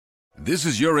This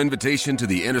is your invitation to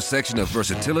the intersection of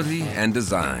versatility and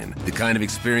design. The kind of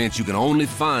experience you can only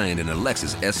find in a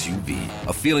Lexus SUV.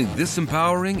 A feeling this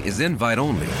empowering is invite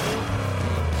only.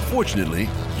 Fortunately,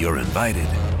 you're invited.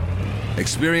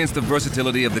 Experience the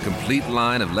versatility of the complete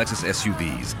line of Lexus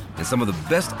SUVs and some of the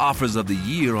best offers of the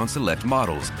year on select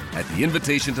models at the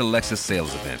Invitation to Lexus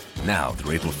sales event, now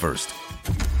through April 1st.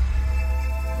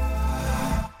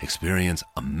 Experience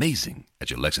amazing at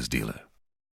your Lexus dealer.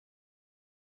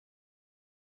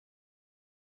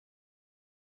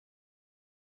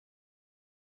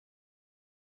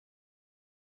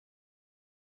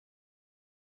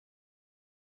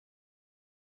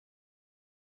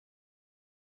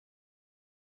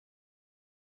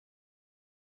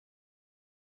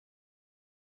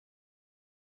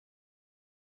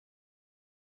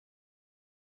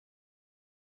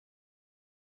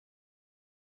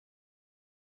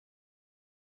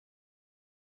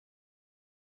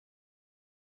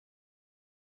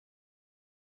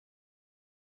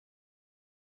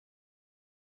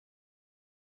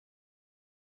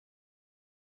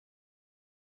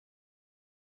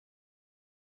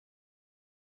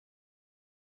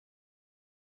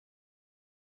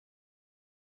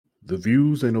 The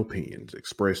views and opinions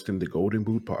expressed in the Golden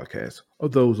Boot podcast are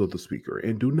those of the speaker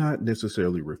and do not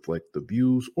necessarily reflect the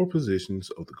views or positions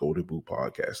of the Golden Boot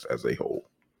podcast as a whole.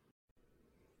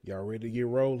 Y'all ready to get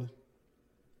rolling?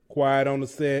 Quiet on the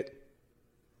set.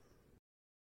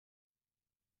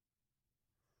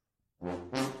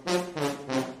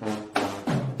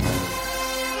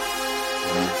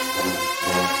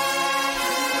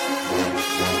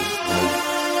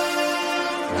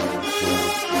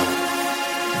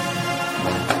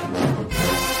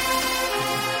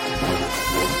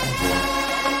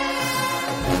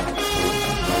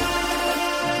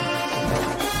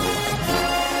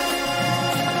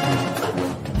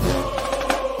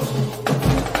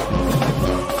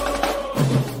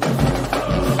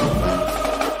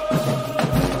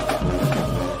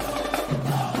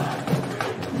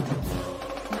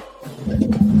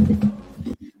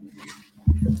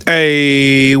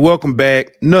 Hey, welcome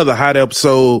back. Another hot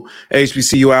episode,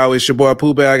 HBCU Hour. It's your boy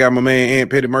Pooh Bear. I got my man Aunt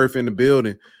Petty Murphy in the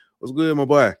building. What's good, my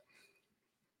boy?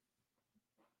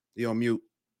 You on mute?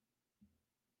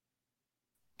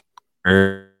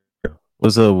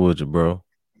 What's up with you, bro?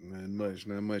 Not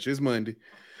much. It's Monday.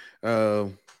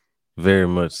 Very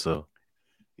much so.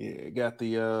 Yeah, got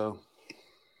the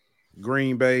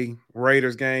Green Bay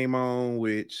Raiders game on,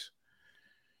 which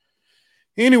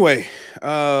anyway,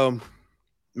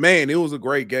 man, it was a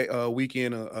great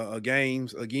weekend of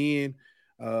games again.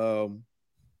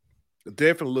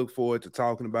 Definitely look forward to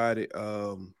talking about it.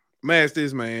 Man, it's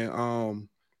this, man. On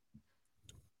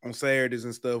Saturdays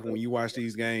and stuff, when you watch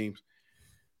these games,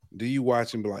 do you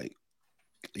watch and be like,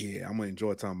 yeah, I'm going to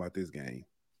enjoy talking about this game?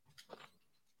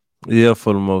 Yeah,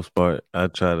 for the most part, I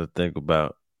try to think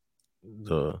about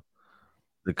the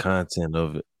content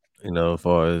of it, as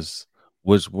far as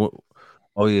which one.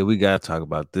 Oh, yeah, we got to talk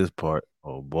about this part.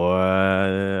 Oh, boy,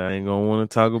 I ain't going to want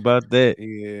to talk about that.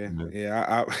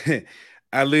 Yeah.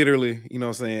 I literally,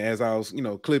 as I was,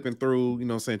 clipping through,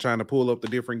 trying to pull up the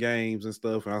different games and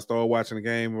stuff, and I started watching the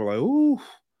game, we're like, ooh,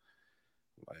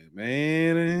 like,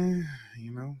 man,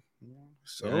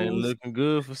 so it ain't looking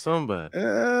good for somebody. Maybe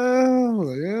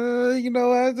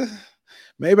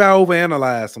I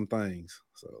overanalyze some things.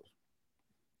 So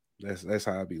that's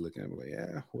how I be looking at it. Like,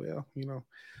 yeah, well,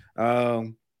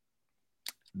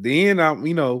 then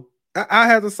I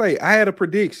have to say, I had a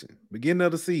prediction beginning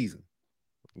of the season.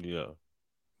 Yeah.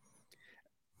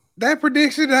 That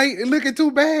prediction ain't looking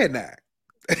too bad now.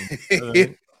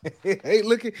 It ain't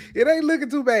looking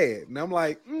too bad. And I'm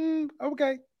like,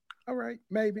 okay, all right,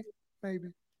 maybe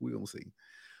we're gonna see.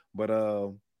 But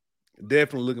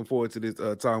definitely looking forward to this,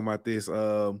 talking about this.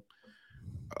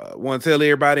 Want to tell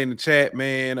everybody in the chat,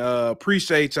 man,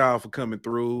 appreciate y'all for coming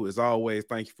through. As always,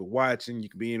 thank you for watching. You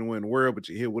can be anywhere in the world, but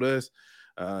you're here with us,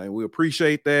 and we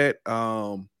appreciate that.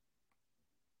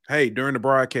 Hey, during the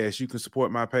broadcast, you can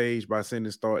support my page by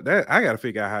sending stars. That I got to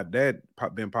figure out how that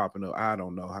been popping up. I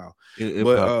don't know how,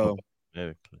 but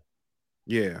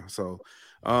yeah. So,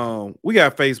 we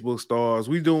got Facebook stars.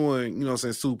 We doing,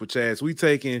 super chats. We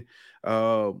taking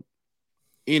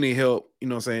any help,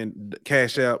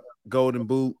 Cash App, Golden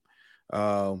Boot.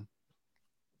 I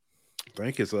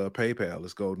think it's PayPal.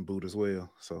 It's Golden Boot as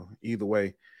well. So either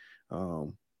way,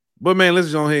 but man,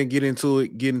 let's go ahead and get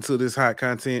into this hot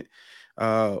content.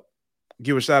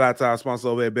 Give a shout out to our sponsor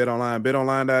over at BetOnline.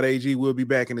 BetOnline.ag will be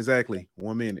back in exactly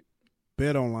 1 minute.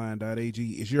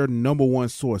 BetOnline.ag is your number one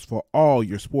source for all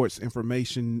your sports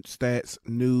information, stats,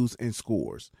 news, and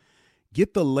scores.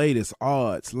 Get the latest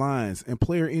odds, lines, and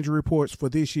player injury reports for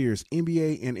this year's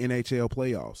NBA and NHL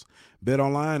playoffs.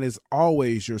 BetOnline is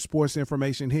always your sports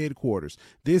information headquarters.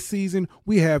 This season,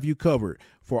 we have you covered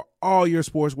for all your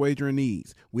sports wagering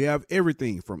needs. We have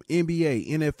everything from NBA,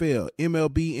 NFL,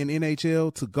 MLB, and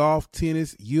NHL to golf,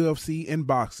 tennis, UFC, and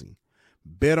boxing.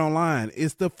 BetOnline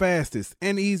is the fastest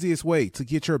and easiest way to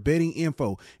get your betting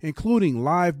info, including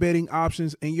live betting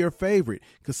options and your favorite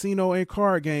casino and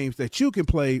card games that you can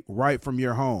play right from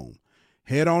your home.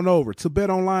 Head on over to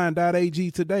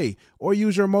betonline.ag today or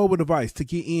use your mobile device to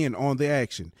get in on the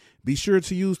action. Be sure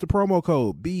to use the promo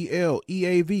code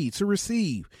BLEAV to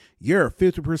receive your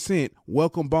 50%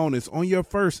 welcome bonus on your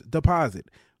first deposit.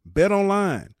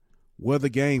 BetOnline, where the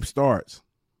game starts.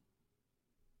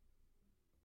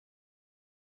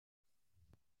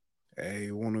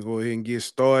 Hey, want to go ahead and get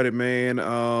started, man.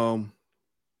 I'm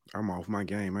off my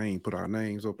game. I ain't put our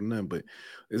names up or nothing, but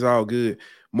it's all good.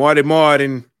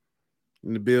 Martin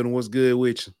in the building. What's good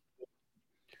with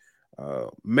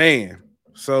you? Man,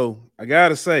 so I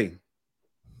gotta say,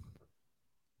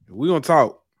 if we're gonna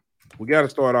talk, we gotta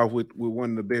start off with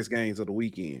one of the best games of the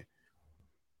weekend.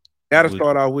 Gotta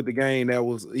start off with the game that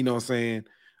was, you know what I'm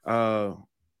saying,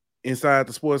 inside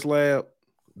the sports lab,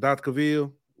 Dr.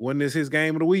 Cavill. Wasn't this his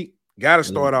game of the week? Got to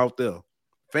start off there.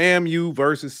 FAMU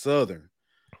versus Southern.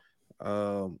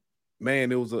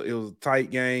 Man, it was a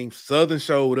tight game. Southern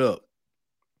showed up.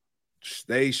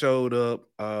 They showed up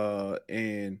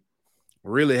and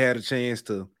really had a chance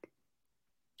to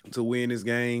win this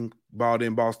game. Ball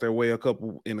didn't boss their way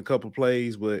in a couple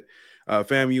plays, but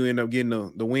FAMU ended up getting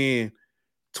the win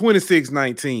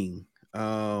 26-19.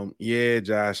 Yeah,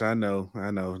 Josh, I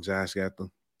know. Josh got the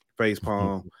face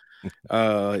palm.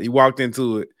 He walked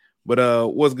into it. But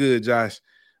what's good, Josh?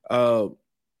 I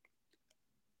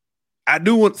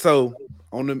do want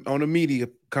on the media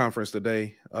conference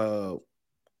today,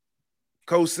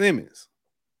 Coach Simmons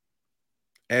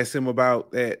asked him about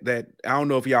that. I don't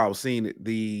know if y'all seen it.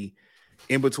 The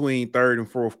in between third and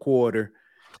fourth quarter,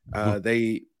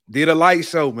 they did a light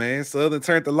show, man. Southern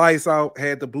turned the lights out,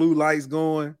 had the blue lights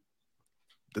going.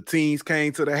 The teams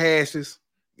came to the hashes.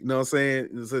 You know what I'm saying?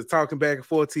 It was talking back and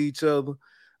forth to each other.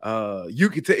 You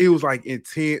could tell it was like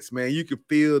intense, man. You could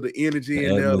feel the energy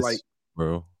in there, like,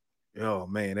 bro. Oh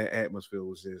man, that atmosphere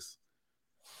was just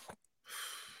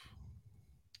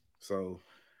so.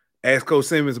 Asked Coach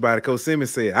Simmons about it. Coach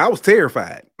Simmons said, "I was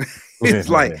terrified." It's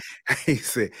like he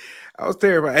said, "I was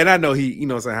terrified," and I know he, you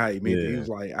know, what I'm saying how he meant it. He was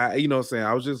like, you know, what I'm saying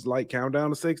I was just like count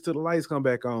down to 6 till the lights come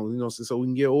back on, you know, so we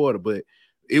can get order. But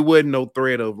it wasn't no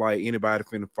threat of like anybody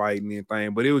finna fight and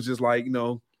anything. But it was just like, you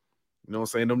know what I'm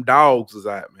saying, them dogs was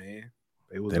out, man.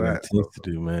 They was that out.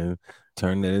 intensity, man.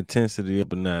 Turn that intensity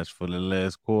up a notch for the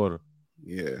last quarter.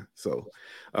 Yeah. So,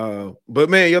 but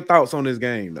man, your thoughts on this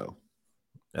game though?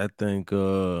 I think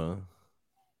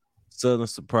Southern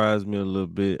surprised me a little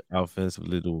bit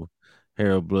offensively.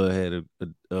 Harold Blood had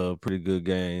a pretty good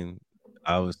game.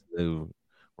 Obviously,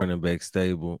 running back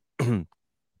stable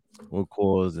with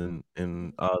Coils and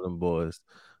all them boys.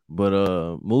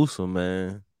 But Musa,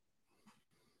 man,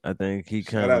 I think he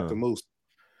kind of shout out to Musa.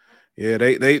 Yeah,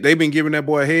 they been giving that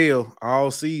boy hell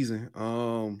all season.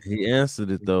 He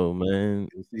answered it though, man.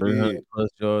 300 plus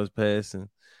yards passing,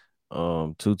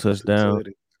 2 touchdowns.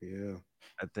 Yeah,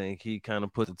 I think he kind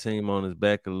of put the team on his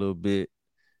back a little bit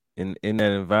in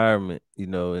that environment, you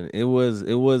know. And it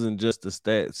wasn't just the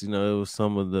stats, you know. It was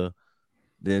some of the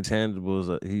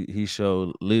intangibles. He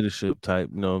showed leadership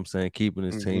type, you know what I'm saying, keeping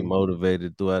his team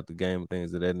motivated throughout the game,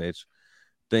 things of that nature.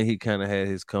 I think he kind of had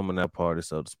his coming out party,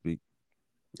 so to speak.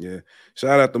 Yeah.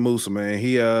 Shout out to Musa, man.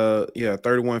 He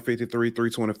 31, 53,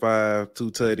 325,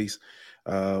 2 tutties.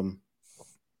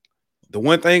 The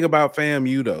one thing about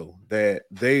FAMU though that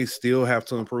they still have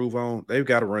to improve on, they've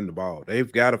got to run the ball.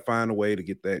 They've got to find a way to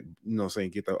get that, you know what I'm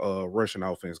saying, get the rushing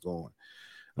offense going.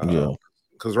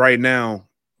 Because right now,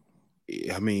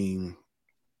 I mean,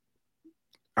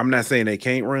 I'm not saying they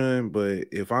can't run, but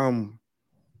if I'm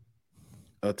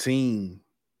a team,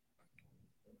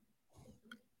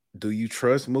 do you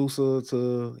trust Musa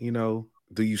to, you know,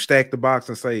 do you stack the box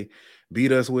and say,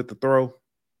 beat us with the throw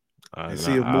and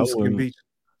see if Musa can beat you?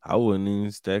 I wouldn't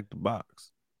even stack the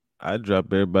box. I'd drop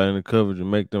everybody in the coverage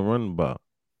and make them run the ball.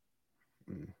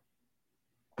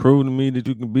 Prove to me that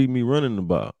you can beat me running the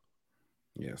ball.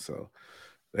 Yeah, so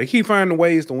they keep finding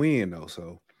ways to win, though.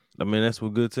 So I mean, that's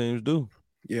what good teams do.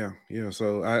 Yeah.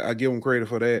 So I give them credit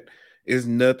for that. It's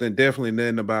definitely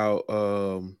nothing about.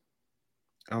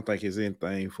 I don't think it's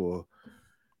anything for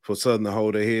Southern to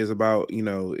hold their heads about. You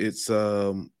know, it's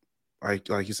like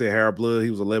you said, Harold Blood. He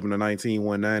was 11 to 19,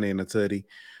 190 in the tutty.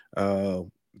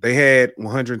 they had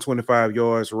 125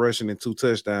 yards rushing and 2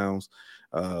 touchdowns.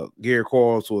 Garrett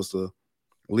Quarles was the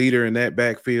leader in that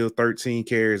backfield, 13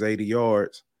 carries, 80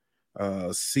 yards.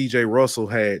 CJ Russell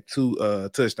had 2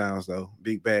 touchdowns though.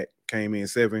 Big back came in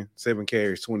 7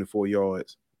 carries, 24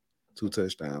 yards, 2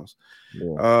 touchdowns.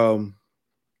 Yeah.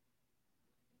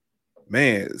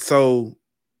 Man, so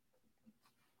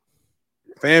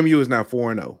FAMU is now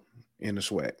 4-0 in the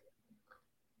SWAC.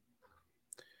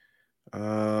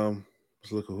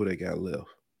 Let's look at who they got left.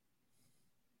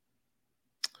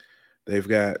 They've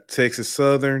got Texas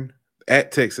Southern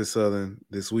at Texas Southern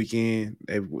this weekend.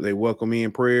 They welcome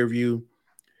in Prairie View.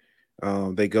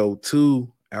 They go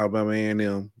to Alabama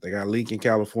A&M. They got Lincoln,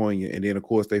 California, and then of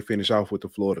course they finish off with the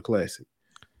Florida Classic.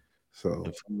 So,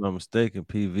 if I'm not mistaken,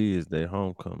 PV is their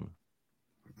homecoming.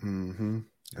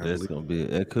 That's gonna be.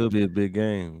 It could be a big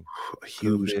game. A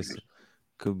huge.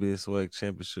 Could be a SWAC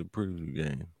championship preview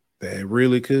game. That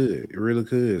really could. It really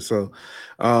could. So,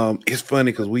 it's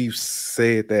funny because we've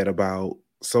said that about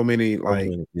so many.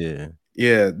 Yeah.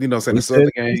 You know, saying the Southern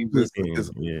game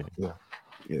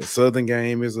Southern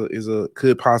game is a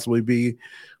could possibly be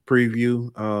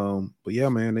preview. But yeah,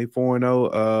 man, they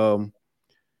 4-0.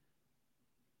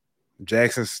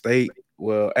 Jackson State.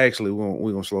 Well, actually,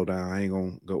 we're gonna slow down. I ain't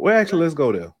gonna go. Well, actually, let's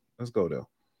go there.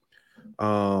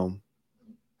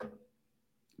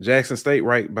 Jackson State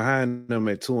right behind them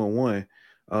at 2-1.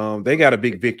 They got a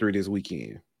big victory this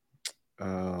weekend.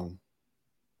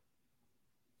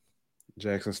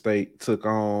 Jackson State took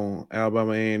on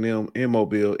Alabama A&M in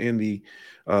Mobile in the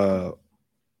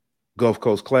Gulf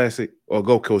Coast Classic or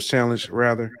Gulf Coast Challenge,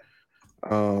 rather.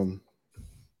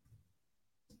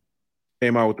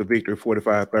 Came out with the victory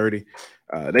 45-30.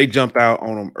 They jumped out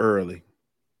on them early.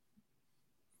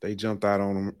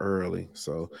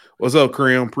 So, what's up,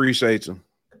 Krim? Appreciate you.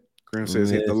 Krim says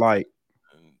hit the light.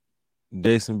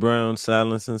 Jason Brown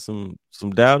silencing some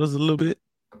doubters a little bit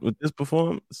with this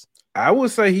performance. I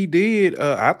would say he did.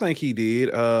 I think he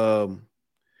did. The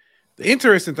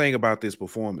interesting thing about this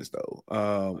performance, though,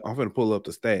 I'm going to pull up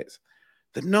the stats.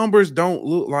 The numbers don't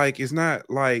look like, it's not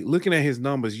like looking at his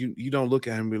numbers. You don't look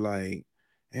at him and be like,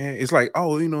 it's like,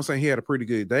 oh, you know what I'm saying? He had a pretty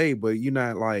good day, but you're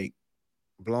not like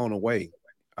blown away.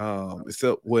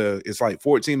 Except, well, it's like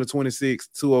 14-26,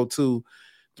 202,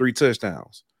 3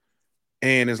 touchdowns.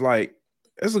 And it's like,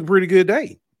 it's a pretty good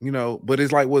day, you know, but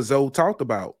it's like what Zoe talked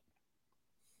about.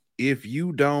 If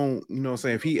you don't, you know what I'm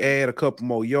saying, if he add a couple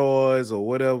more yards or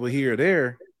whatever here or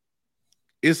there,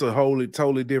 it's a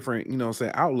totally different, you know what I'm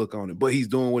saying, outlook on it. But he's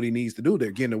doing what he needs to do.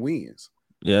 They're getting the wins.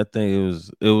 Yeah, I think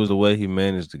it was the way he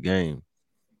managed the game.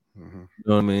 Mm-hmm. You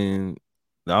know what I mean?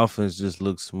 The offense just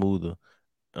looks smoother.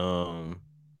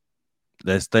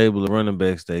 That stable of running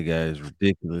backs they got is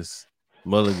ridiculous.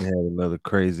 Mulligan had another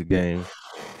crazy game.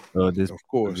 This of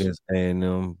course against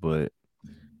A&M, but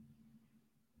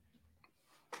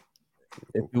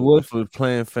if it was for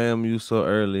playing FAMU so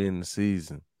early in the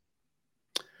season,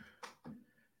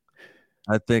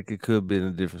 I think it could have been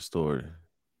a different story.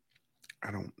 I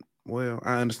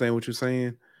understand what you're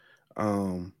saying.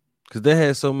 Because they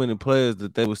had so many players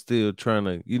that they were still trying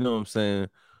to, you know what I'm saying,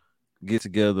 get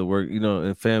together, work, you know,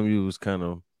 and FAMU was kind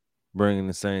of bringing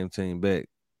the same team back.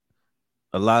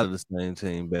 A lot of the same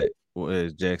team back,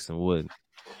 whereas Jackson wouldn't.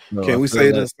 Can we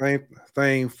say the same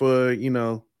thing for, you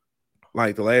know,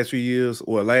 like the last few years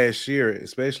or last year,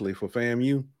 especially for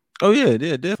FAMU? Oh, yeah,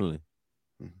 definitely.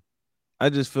 Mm-hmm. I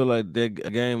just feel like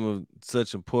that game of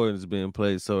such importance being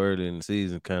played so early in the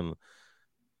season kind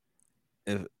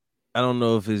of, I don't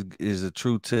know if it is a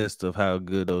true test of how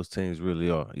good those teams really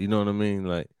are. You know what I mean?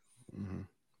 Like,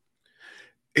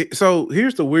 so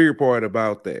here's the weird part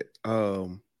about that.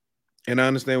 And I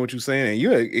understand what you're saying, and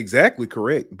you're exactly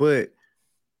correct. But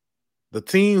the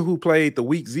team who played the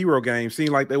week 0 game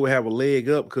seemed like they would have a leg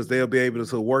up because they'll be able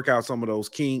to work out some of those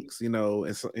kinks, you know,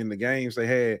 in the games they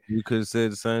had. You could have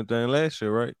said the same thing last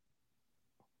year, right?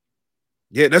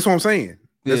 Yeah, that's what I'm saying.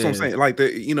 That's what I'm saying. Like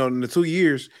in the 2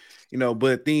 years, you know,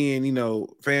 but then, you know,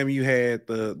 FAMU had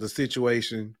the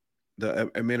situation,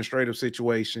 the administrative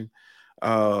situation,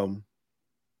 that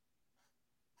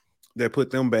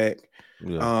put them back.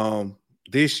 Yeah.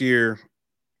 This year,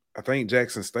 I think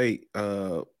Jackson State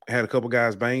had a couple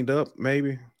guys banged up,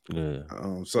 maybe. Yeah.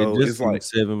 So it's like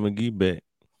Seven McGee back.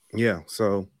 Yeah.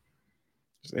 So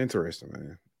it's interesting,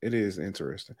 man. It is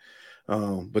interesting.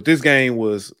 But this game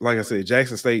was, like I said,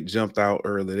 Jackson State jumped out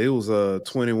early. It was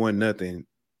 21-0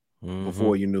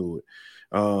 before you knew it.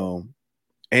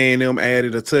 A&M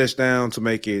added a touchdown to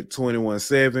make it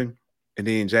 21-7. And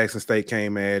then Jackson State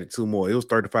came and added 2 more. It was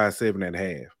 35-7 at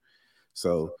half.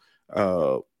 So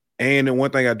And then one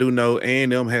thing I do know,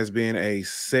 A&M has been a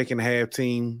second half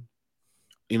team,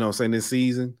 saying this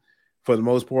season for the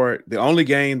most part. The only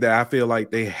game that I feel like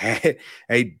they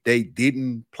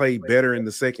didn't play better in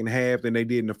the second half than they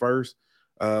did in the first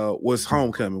was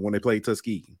homecoming when they played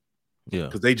Tuskegee. Yeah,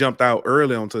 because they jumped out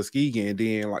early on Tuskegee and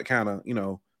then like kind of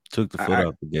took the foot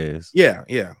off the gas.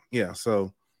 Yeah.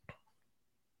 So,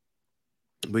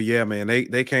 but yeah, man,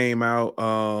 they came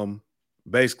out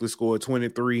basically scored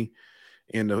 23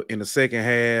 in the second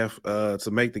half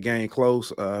to make the game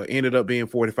close. Ended up being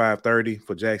 45-30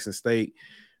 for Jackson State.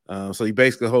 So you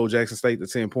basically hold Jackson State to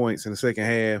 10 points in the second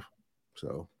half.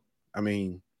 So, I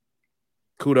mean,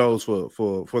 kudos for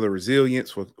the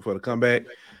resilience for the comeback.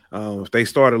 If they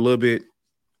start a little bit,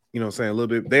 a little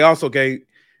bit. They also gave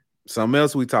something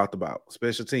else we talked about,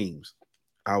 special teams.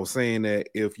 I was saying that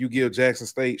if you give Jackson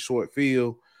State short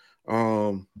field,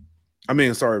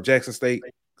 if Jackson State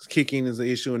kicking is an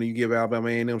issue and you give Alabama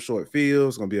A&M short field,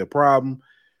 it's going to be a problem.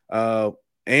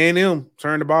 A&M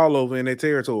turned the ball over in their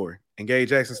territory and gave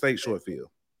Jackson State short field.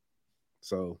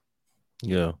 So,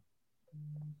 yeah.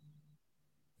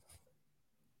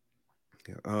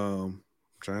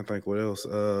 Trying to think what else.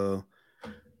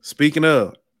 Speaking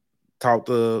of, talked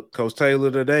to Coach Taylor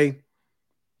today.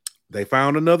 They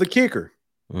found another kicker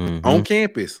on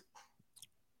campus.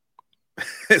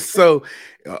 So,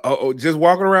 just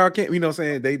walking around,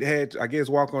 they had, I guess,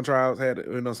 walk-on trials,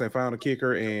 found a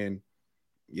kicker, and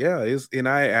yeah, and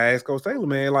I asked Coach Taylor,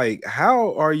 man, like,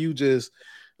 how are you just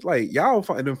like y'all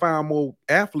found more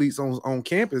athletes on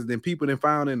campus than people that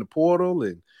found in the portal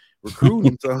and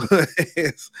recruiting? So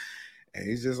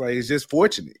it's just like, it's just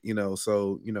fortunate,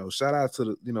 So, shout out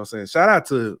to shout out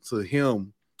to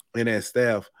him and that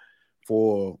staff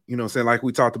for, like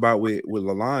we talked about with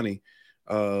Lalani,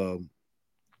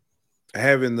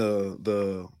 having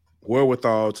the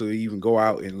wherewithal to even go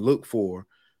out and look for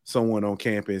someone on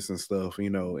campus and stuff,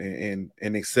 and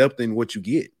accepting what you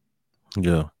get.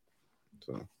 Yeah.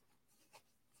 So,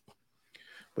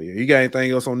 but yeah, you got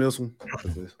anything else on this one?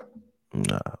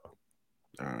 Nah.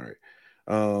 All right.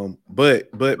 But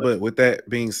with that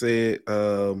being said,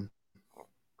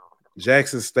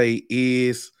 Jackson State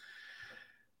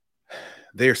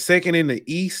they're second in the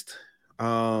East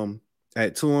at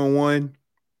 2-1.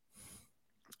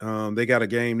 They got a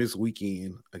game this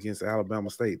weekend against Alabama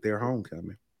State. They're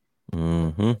homecoming.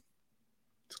 Mm-hmm.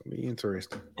 It's gonna be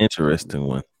interesting. Interesting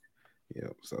one. Yeah.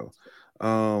 So,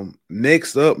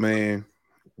 next up, man,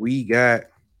 we got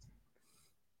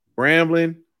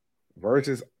Grambling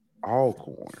versus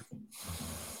Alcorn.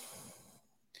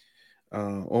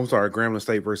 I'm sorry, Grambling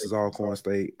State versus Alcorn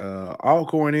State.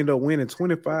 Alcorn ended up winning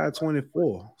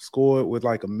 25-24. Scored with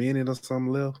like a minute or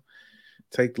something left.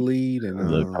 Take the lead and a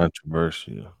little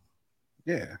controversial.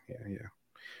 Yeah.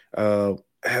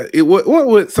 It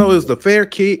what so is the fair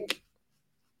kick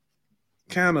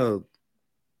kind of,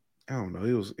 I don't know.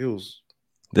 It was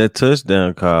that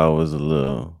touchdown call was a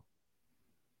little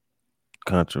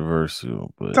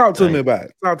controversial, but talk to me about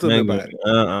it.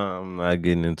 I'm not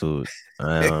getting into it.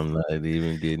 I'm not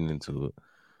even getting into it.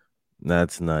 Not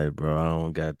tonight, bro. I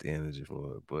don't got the energy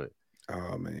for it. But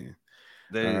oh man,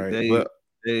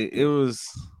 it was.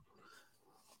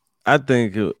 I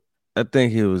think he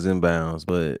was inbounds,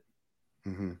 but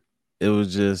it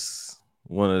was just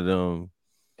one of them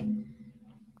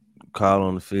call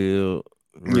on the field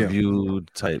review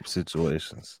type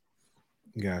situations.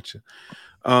 Gotcha.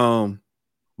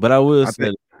 But I will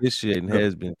say officiating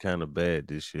has been kind of bad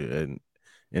this year and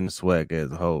in the SWAC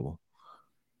as a whole.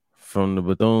 From the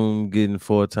Bethune getting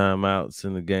 4 timeouts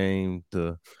in the game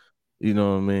to, you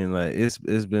know what I mean? Like it's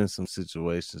been some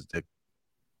situations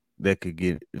that could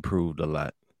get improved a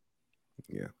lot.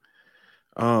 Yeah.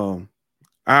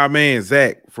 Our man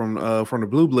Zach from the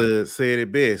Blue Bloods said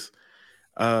it best.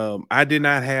 I did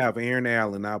not have Aaron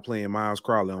Allen out playing Miles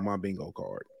Crowley on my bingo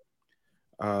card.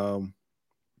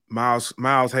 Miles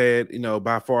had,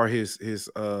 by far his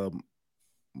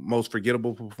most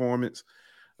forgettable performance.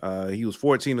 He was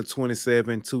 14 of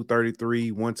 27,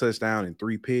 233, 1 touchdown, and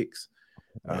 3 picks.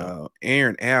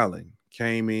 Aaron Allen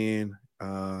came in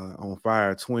on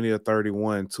fire, 20 of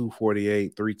 31,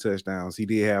 248, 3 touchdowns. He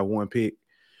did have 1 pick.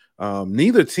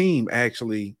 Neither team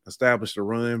actually established a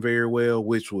run very well,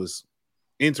 which was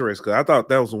interesting because I thought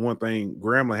that was the one thing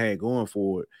Grambling had going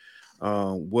for it.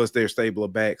 Was their stable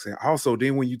of backs. And also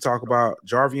then when you talk about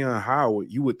Jarvion Howard,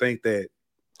 you would think that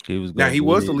he was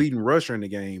the leading rusher in the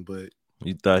game, but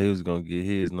you thought he was gonna get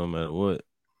his no matter what.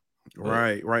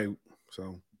 Right.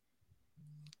 So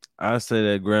I say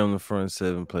that Grambling front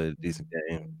 7 played a decent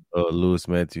game. Lewis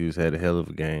Matthews had a hell of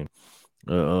a game.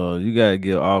 You gotta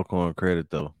give Alcorn credit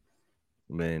though.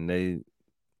 Man,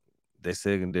 their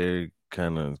secondary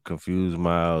kind of confused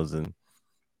Miles, and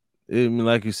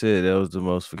like you said, that was the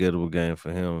most forgettable game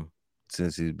for him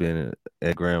since he's been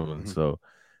at Grambling. So,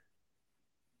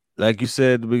 like you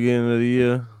said at the beginning of the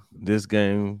year, this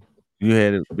game you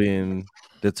had it being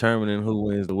determining who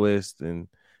wins the West, and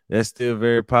that's still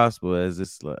very possible as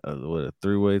it's like a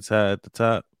 3-way tie at the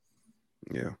top.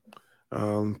 Yeah.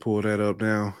 Pull that up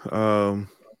now.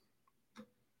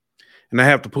 And I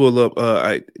have to pull up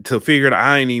to figure it.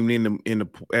 I ain't even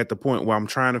at the point where I'm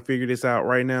trying to figure this out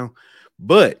right now.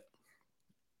 But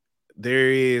there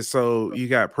is, so you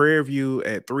got Prairie View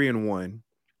at 3-1.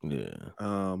 Yeah.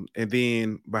 And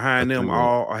then behind them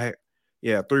all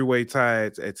 3-way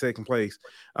ties at second place.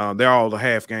 They're all the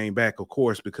half game back, of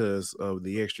course, because of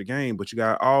the extra game. But you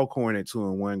got Alcorn at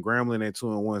 2-1, Grambling at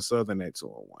 2-1, Southern at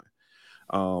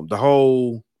 2-1. The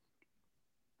whole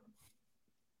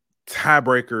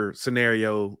tiebreaker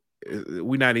scenario,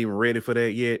 we're not even ready for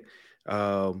that yet.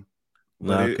 Because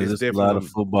it's a lot of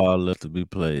football left to be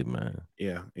played, man.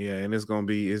 Yeah, and it's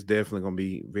definitely gonna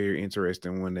be very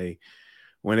interesting when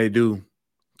they do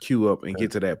queue up and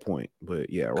get to that point. But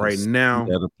yeah, right now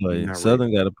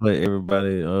Southern got to play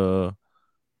everybody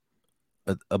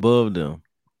above them,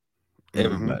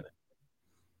 everybody.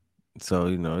 So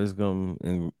it's gonna,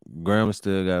 and Grambling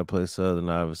still got to play Southern,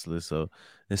 obviously. So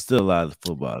it's still a lot of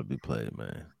football to be played,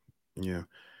 man. Yeah,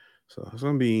 so it's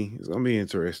gonna be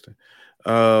interesting.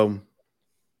 But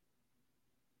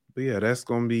yeah, that's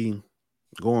gonna be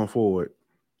going forward.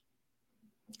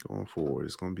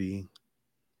 It's gonna be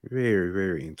very,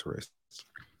 very interesting.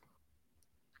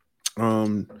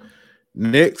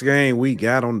 Next game we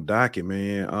got on the docket,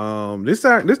 man. This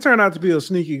turned out to be a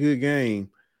sneaky good game.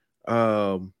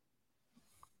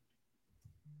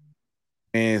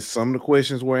 And some of the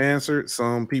questions were answered.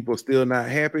 Some people are still not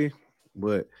happy,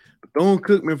 but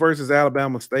Bethune-Cookman versus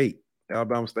Alabama State.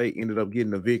 Alabama State ended up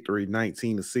getting a victory,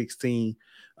 19-16.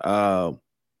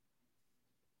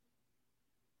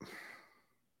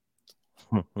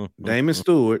 Damon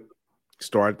Stewart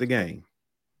started the game.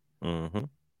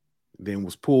 Then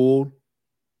was pulled,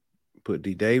 put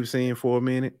D. Davis in for a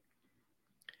minute.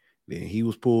 Then he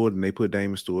was pulled, and they put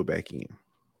Damon Stewart back in.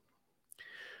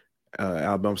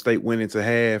 Alabama State went into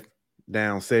half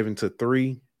down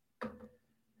 7-3,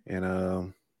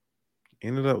 and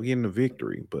ended up getting the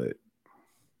victory. But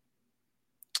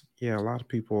yeah, a lot of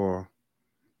people are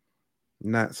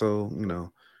not so.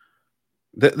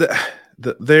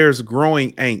 There's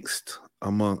growing angst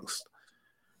amongst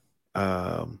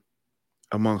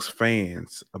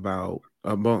fans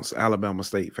amongst Alabama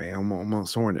State fans,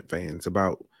 amongst Hornet fans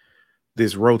about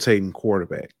this rotating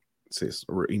quarterback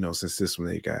system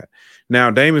they got.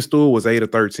 Now, Damon Stewart was 8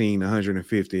 of 13,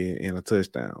 150 and a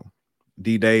touchdown.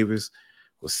 D. Davis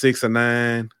was 6 of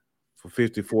 9 for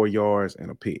 54 yards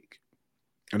and a pick.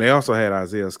 And they also had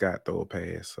Isaiah Scott throw a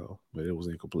pass, but it was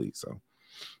incomplete. So,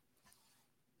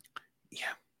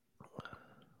 yeah.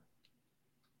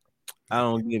 I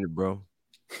don't get it, bro.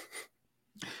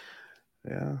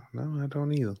 Yeah, no, I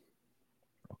don't either.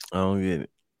 I don't get it.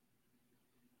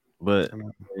 But I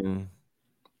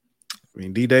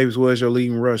mean, D. Davis was your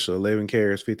leading rusher, 11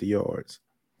 carries, 50 yards.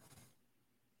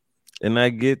 And I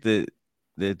get that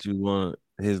you want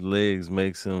his legs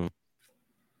makes him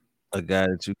a guy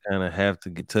that you kind of have to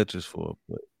get touches for,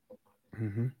 but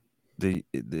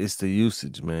it's the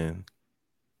usage, man.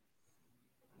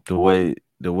 The way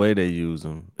they use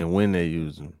him and when they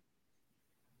use him.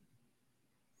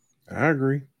 I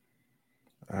agree.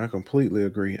 I completely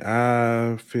agree.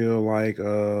 I feel like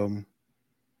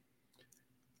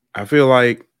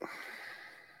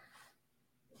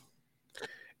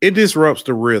it disrupts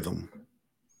the rhythm.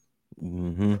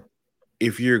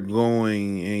 If you're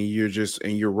going and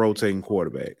you're rotating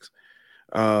quarterbacks.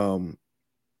 And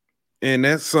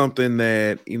that's something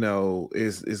that,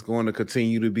 is going to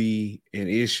continue to be an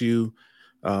issue.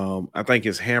 I think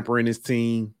it's hampering his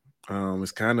team.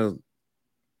 It's kind of,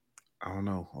 I don't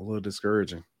know, a little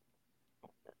discouraging.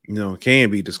 It can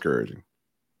be discouraging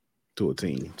to a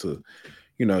team to,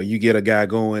 you get a guy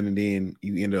going and then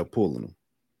you end up pulling him.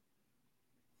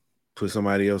 Put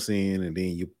somebody else in and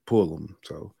then you pull them.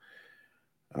 So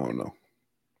I don't know.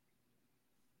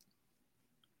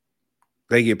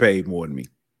 They get paid more than me.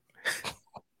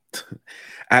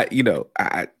 I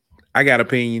got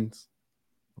opinions.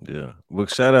 Yeah. Well,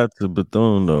 shout out to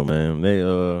Bethune though, man. They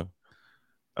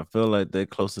I feel like they're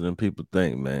closer than people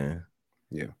think, man.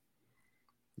 Yeah.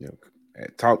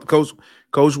 Talked to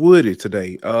Coach Woody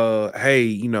today.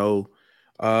 Hey, I'm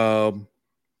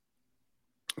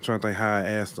trying to think how I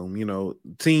asked them.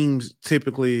 Teams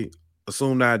typically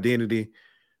assume the identity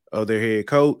of their head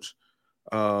coach.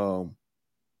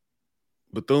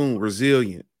 Bethune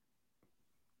resilient,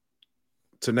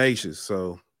 tenacious.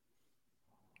 So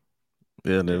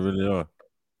yeah, they really are.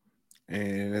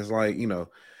 And it's like,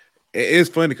 it's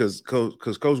funny because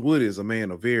Coach Wood is a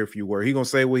man of very few words. He gonna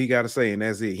say what he got to say, and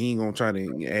that's it. He ain't gonna try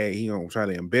to add. He gonna try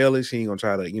to embellish. He ain't gonna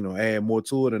try to add more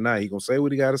to it or not. He gonna say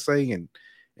what he got to say, and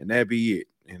that be it.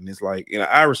 And it's like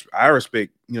I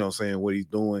respect saying what he's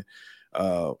doing,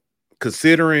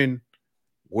 considering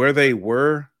where they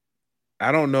were.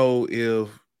 I don't know if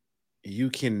you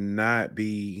cannot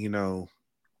be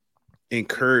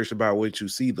encouraged about what you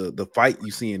see, the fight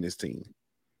you see in this team.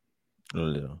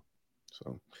 Oh yeah.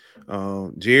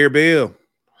 So, Jared Bell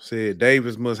said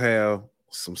Davis must have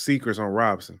some secrets on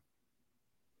Robinson.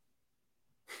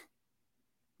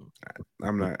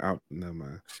 I'm not out. Never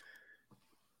mind.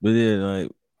 But yeah,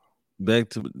 like back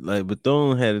to like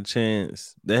Bethune had a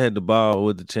chance. They had the ball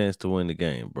with the chance to win the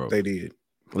game, bro. They did.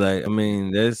 Like, I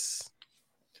mean, that's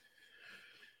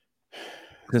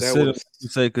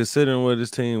considering where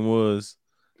this team was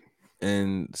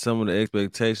and some of the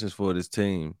expectations for this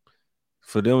team,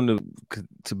 for them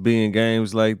to be in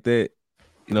games like that,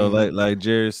 like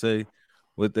Jared say,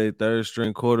 with their third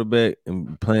string quarterback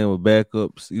and playing with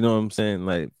backups, you know what I'm saying?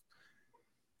 Like,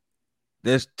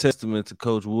 that's testament to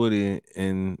Coach Woody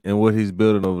and what he's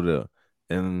building over there.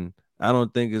 And I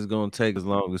don't think it's gonna take as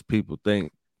long as people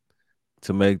think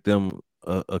to make them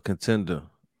a contender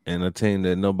and a team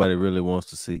that nobody really wants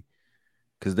to see.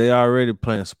 Cause they already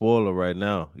playing spoiler right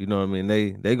now. You know what I mean?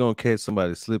 They gonna catch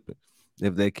somebody slipping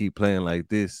if they keep playing like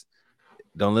this.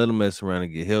 Don't let them mess around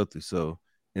and get healthy. So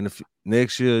in the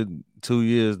next year, 2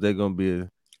 years, they're gonna be.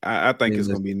 I think it's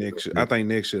gonna be next year. I think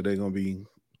next year they're gonna be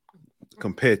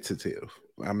competitive.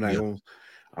 I'm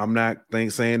not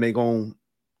saying they're gonna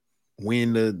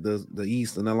win the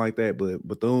East and nothing like that. But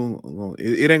Bethune,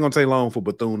 it ain't gonna take long for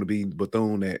Bethune to be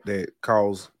Bethune that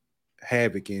cause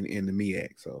havoc in the MEAC.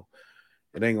 So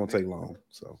it ain't gonna take long.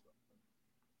 So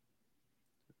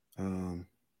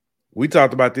we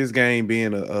talked about this game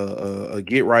being a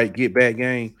get right, get back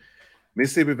game.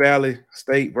 Mississippi Valley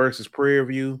State versus Prairie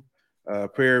View.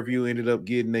 Prairie View ended up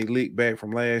getting a lick back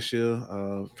from last year.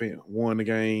 Won the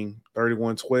game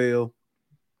 31-12.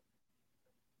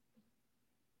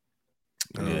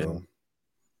 Yeah.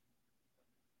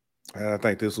 I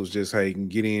think this was just, hey, can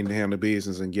get in, handle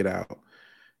business, and get out.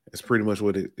 It's pretty much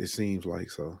what it seems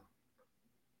like. So,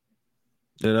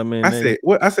 yeah, I mean,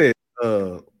 I said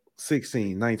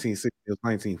 16, 19, 16,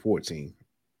 19, 14.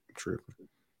 Tripping.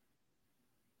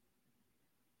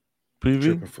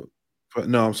 PV?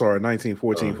 No, I'm sorry,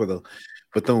 19-14 for the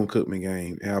Bethune-Cookman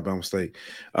game, Alabama State.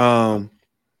 Well,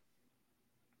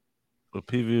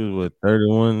 PV was what,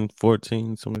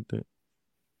 31-14, something like that?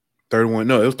 31.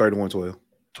 No, it was 31-12.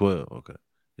 12, okay.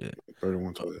 Yeah.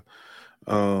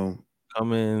 31-12.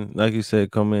 Come in, like you said,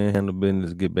 handle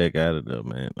business, get back out of there,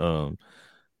 man.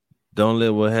 Don't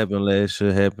let what happened last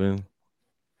year happen.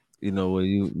 Where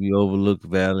you overlook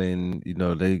Valley and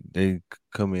they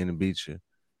come in and beat you.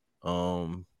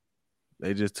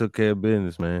 They just took care of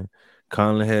business, man.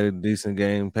 Conley had a decent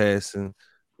game passing.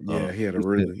 Yeah, he had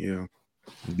a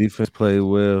defense played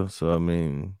well. So I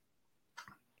mean,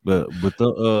 but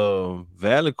the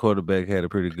Valley quarterback had a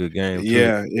pretty good game too.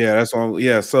 Yeah, that's all.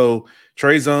 Yeah, so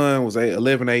Trezon was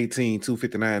 11-18,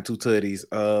 259, 2 tutties.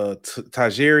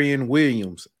 Tajarian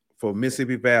Williams for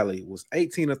Mississippi Valley was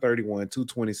 18-31,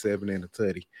 227, and a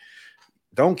tutty.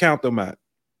 Don't count them out.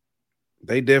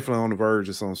 They definitely on the verge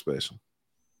of something special.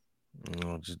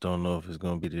 I just don't know if it's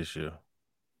gonna be this year.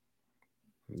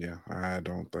 Yeah, I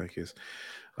don't think it's.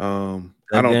 I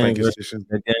don't think it's this year.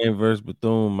 That game versus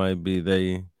Bethune might be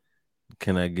they.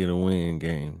 Can I get a win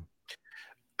game?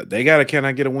 They got a can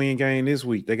I get a win game this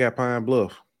week? They got Pine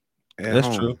Bluff at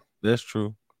home. True. That's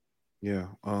true. Yeah.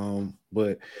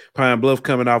 But Pine Bluff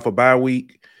coming off a bye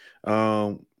week.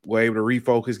 Were able to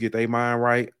refocus, get their mind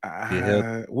right.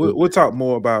 We'll talk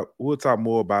more about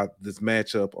this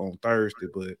matchup on Thursday.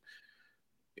 But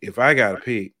if I got to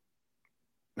pick,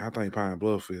 I think Pine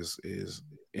Bluff is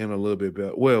in a little bit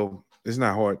better. Well, it's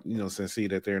not hard, to see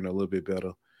that they're in a little bit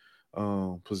better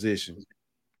position.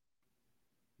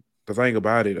 The thing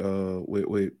about it,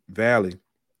 with Valley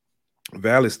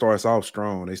starts off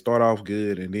strong. They start off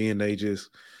good, and then they just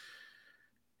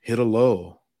hit a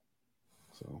lull.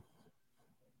 So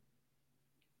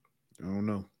I don't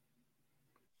know.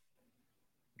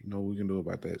 What we can do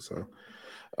about that. So,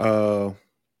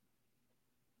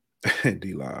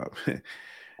 D-Lob.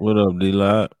 What up,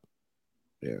 D-Lob?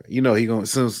 Yeah, he gonna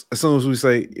as soon as we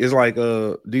say it's like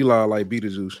D-Lob like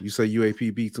Beetlejuice. You say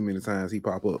UAPB too many times, he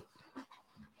pop up.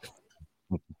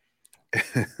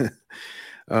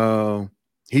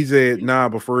 He said, "Nah,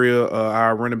 but for real,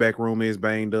 our running back room is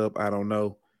banged up. I don't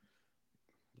know."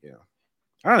 Yeah,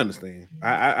 I understand.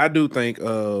 I do think.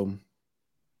 I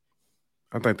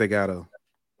think they got a.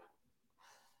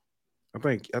 I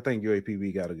think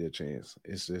UAPB got a good chance.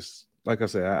 It's just like I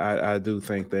said. I do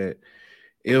think that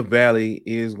if Valley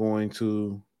is going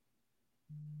to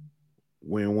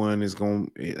win one, is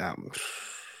going.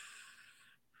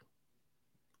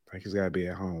 I think it's got to be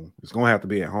at home. It's going to have to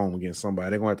be at home against somebody.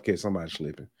 They're going to have to catch somebody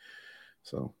slipping.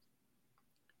 So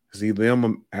it's either them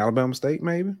or Alabama State,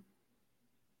 maybe.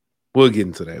 We'll get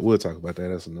into that. We'll talk about that.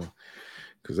 That's enough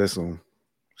because that's going to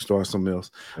start something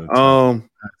else. Let's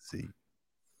see.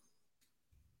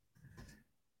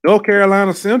 North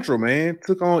Carolina Central, man,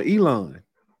 took on Elon.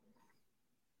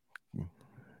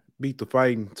 Beat the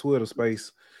Fighting Twitter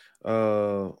space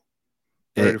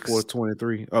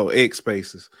 34-23. Oh, X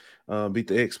spaces. Beat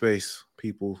the X space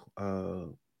people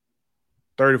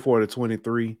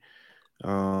 34-23.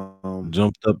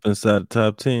 Jumped up inside the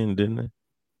top 10, didn't they?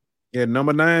 Yeah,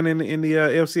 number 9 in the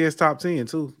FCS top 10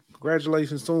 too.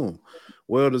 Congratulations to him.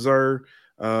 Well deserved.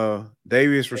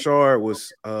 Davius Rashard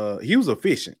was he was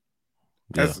efficient.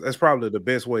 That's probably the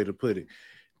best way to put it.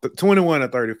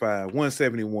 21-35,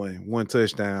 171, 1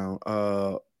 touchdown.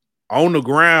 On the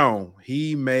ground,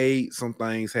 he made some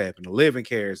things happen. 11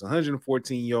 carries,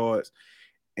 114 yards,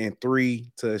 and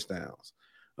 3 touchdowns.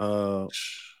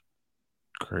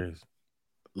 Crazy.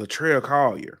 Latrell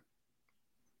Collier.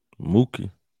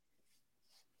 Mookie.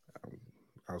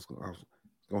 I was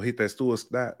gonna hit that Stewart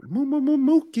stat.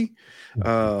 Mookie.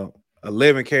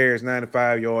 11 carries,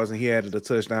 95 yards, and he added a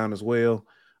touchdown as well.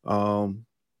 So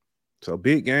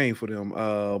big game for them.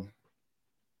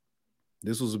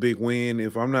 This was a big win.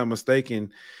 If I'm not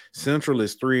mistaken, Central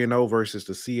is 3-0 versus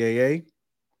the CAA.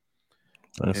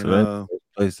 That's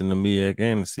place in the MEAC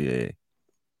and the CAA.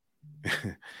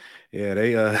 Yeah,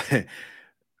 they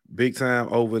big time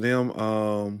over them.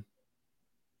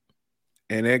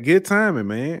 And that good timing,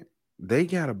 man. They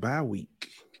got a bye week.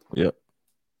 Yep.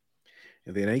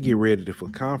 And then they get ready for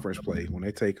conference play when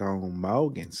they take on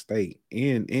Morgan State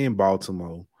in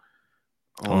Baltimore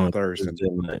on Thursday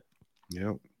night.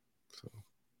 Yep. So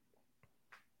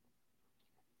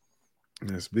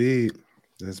that's big.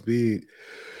 That's big.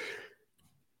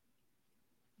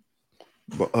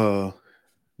 But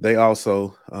they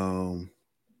also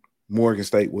Morgan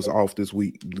State was off this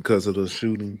week because of the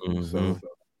shooting. Mm-hmm. So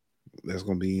that's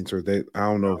gonna be interesting. I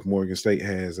don't know if Morgan State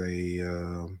has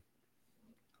a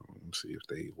let's see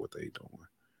what they doing.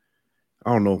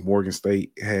 I don't know if Morgan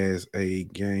State has a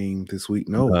game this week.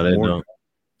 No, they don't.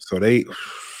 So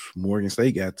Morgan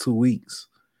State got 2 weeks.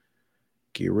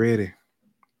 Get ready.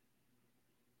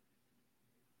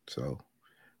 So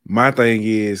my thing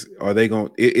is, are they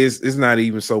going? It's not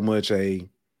even so much a,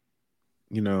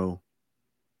 it's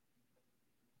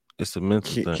a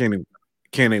mental thing.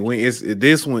 Can they win?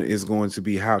 This one is going to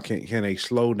be how can they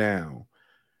slow down?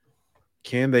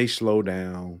 Can they slow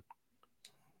down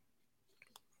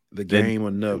the game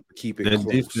enough to keep it close?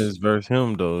 Defense versus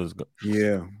him though is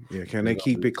yeah. Can they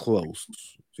keep it close?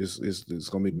 It's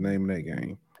going to be the name of that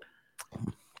game.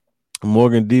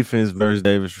 Morgan defense versus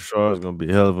Davis Rashard is going to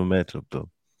be a hell of a matchup though.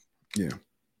 Yeah.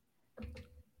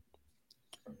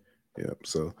 Yep.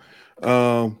 So,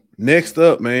 next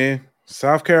up, man,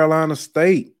 South Carolina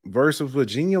State versus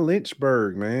Virginia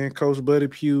Lynchburg, man. Coach Buddy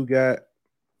Pugh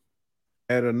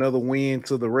add another win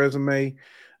to the resume.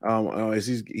 As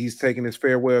he's taking his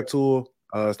farewell tour.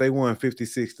 They won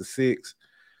 56-6.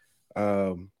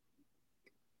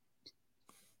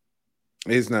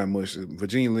 It's not much.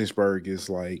 Virginia Lynchburg is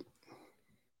like,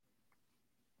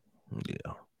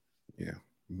 yeah,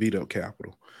 beat up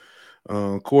Capital.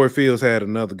 Corey Fields had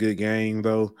another good game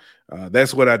though.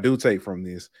 That's what I do take from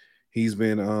this. He's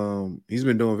been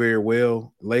doing very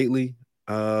well lately.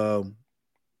 5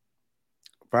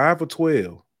 for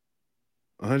 12,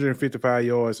 155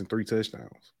 yards and 3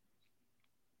 touchdowns.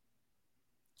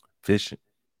 Efficient.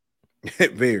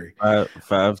 Very.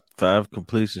 Five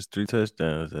completions, 3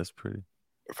 touchdowns. That's pretty.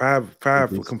 5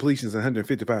 completions,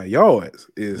 155 yards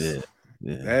is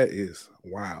that is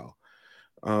wow.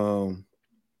 But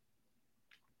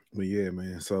yeah,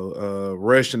 man. So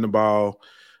rushing the ball,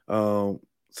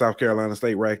 South Carolina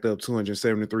State racked up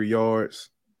 273 yards.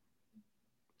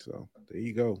 So there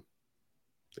you go.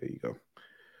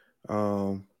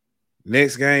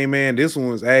 Next game, man. This one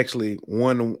was actually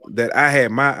one that I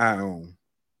had my eye on.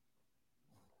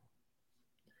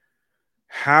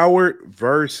 Howard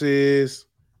versus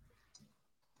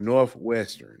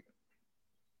Northwestern.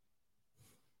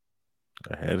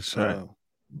 I had a shot.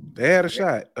 They had a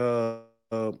shot.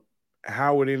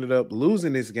 Howard ended up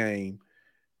losing this game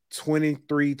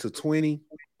 23-20,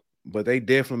 but they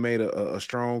definitely made a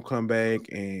strong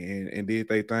comeback and did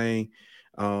their thing.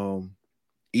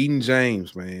 Eden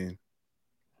James, man.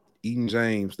 Eden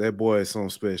James, that boy is something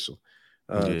special.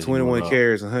 21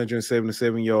 carries,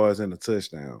 177 yards, and a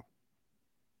touchdown.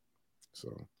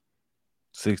 So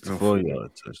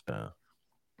 64-yard touchdown.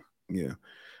 Yeah.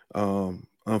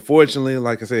 Unfortunately,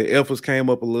 like I said, efforts came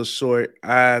up a little short.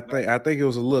 I think it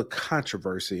was a little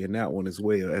controversy in that one as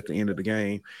well at the end of the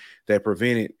game that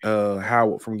prevented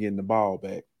Howard from getting the ball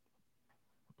back.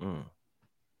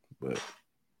 But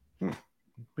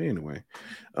anyway,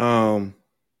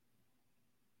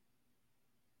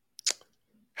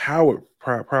 Howard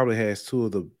probably has two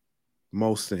of the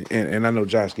most, and I know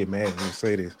Josh get mad when I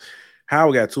say this.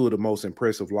 Howard got two of the most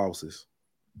impressive losses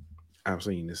I've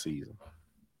seen this season.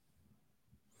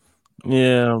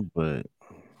 Yeah, but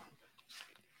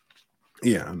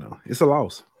yeah, I know it's a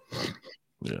loss.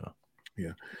 Yeah.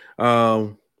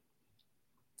 But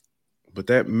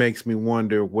that makes me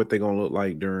wonder what they're gonna look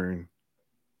like during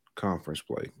conference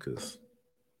play, because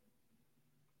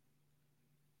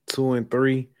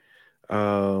 2-3,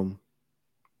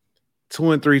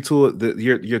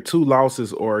 2-3, your two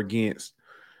losses are against,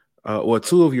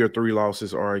 two of your three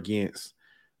losses are against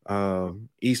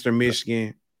Eastern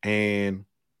Michigan and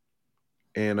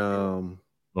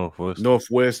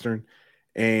Northwestern,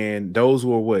 and those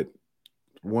were what,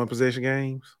 one possession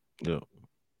games. Yeah.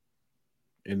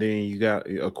 And then you got,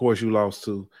 of course, you lost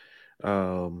to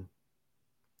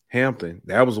Hampton.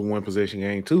 That was a one possession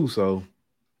game too, so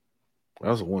that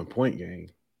was a 1 point game.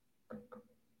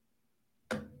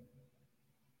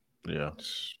 Yeah.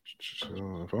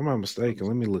 If I'm not mistaken,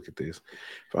 let me look at this.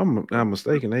 If I'm not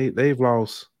mistaken, they've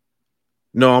lost.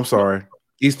 No, I'm sorry.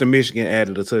 Eastern Michigan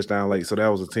added a touchdown late, so that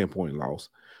was a 10-point loss.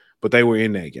 But they were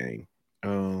in that game.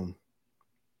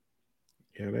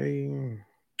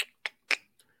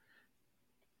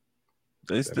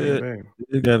 They still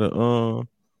got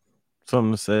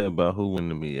something to say about who won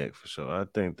the MEAC for sure. I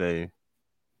think they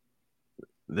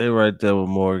right there with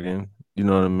Morgan. You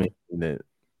know what I mean? That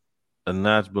a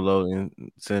notch below in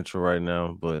Central right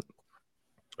now, but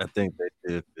I think they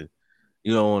still could.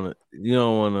 You don't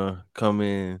want to come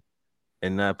in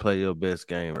and not play your best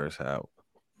game versus Howard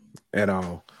at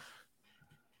all.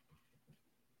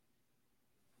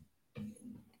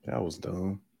 That was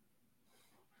dumb.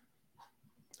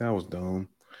 Jordan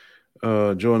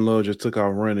Love just took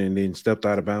off running and then stepped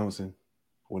out of bounds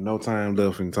with no time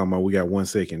left and talking about we got 1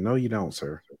 second. No, you don't,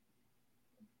 sir.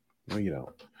 No,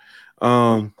 you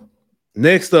don't.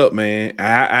 Next up, man,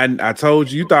 I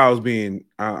told you thought I was being,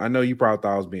 I know you probably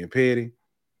thought I was being petty.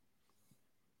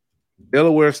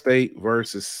 Delaware State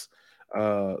versus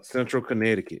Central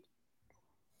Connecticut.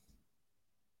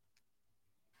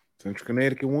 Central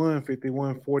Connecticut won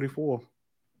 51-44.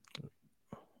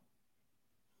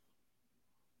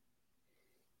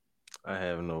 I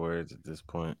have no words at this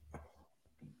point.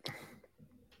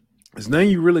 There's nothing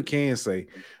you really can say.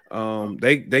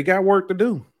 They got work to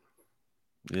do.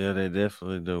 Yeah, they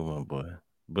definitely do, my boy.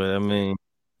 But I mean,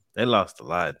 they lost a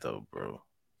lot though, bro.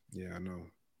 Yeah, I know.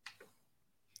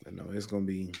 It's gonna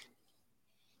be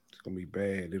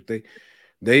bad if they.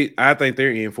 I think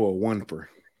they're in for a one-per.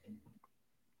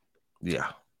 Yeah,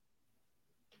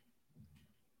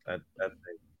 I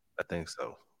think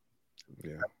so.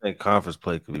 Yeah, I think conference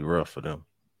play could be rough for them.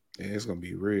 Yeah, it's gonna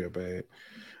be real bad.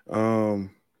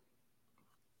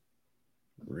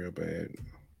 Real bad.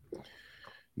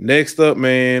 Next up,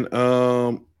 man,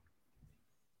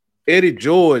 Eddie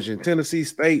George and Tennessee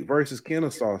State versus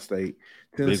Kennesaw State.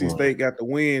 Tennessee State got the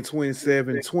win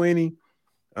 27-20.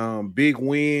 Big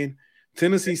win.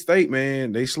 Tennessee State,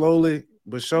 man, they slowly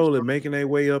but surely making their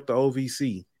way up to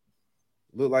OVC.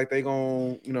 Look like they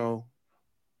gonna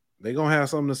have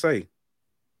something to say.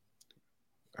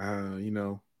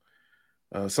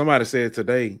 Somebody said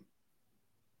today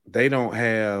they don't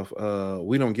have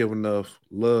we don't give enough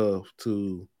love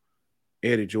to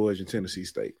Eddie George and Tennessee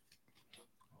State.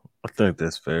 I think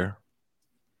that's fair.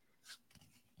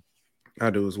 I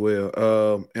do as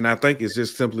well. And I think it's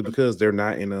just simply because they're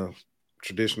not in a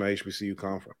traditional HBCU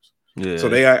conference. Yeah. So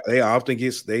they often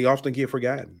get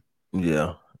forgotten.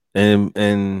 Yeah.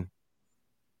 And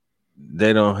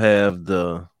they don't have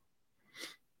the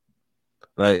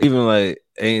even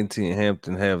A&T and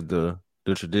Hampton have the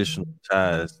traditional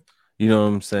ties, you know what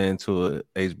I'm saying, to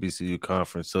a HBCU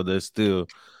conference. So there's still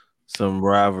some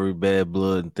rivalry, bad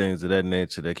blood, and things of that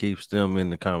nature that keeps them in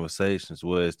the conversations,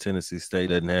 whereas Tennessee State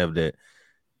doesn't have that.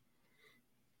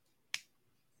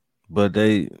 But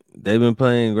they've been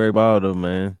playing great ball though,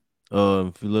 man.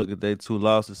 If you look at their two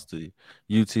losses to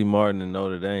UT Martin and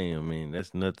Notre Dame, I mean,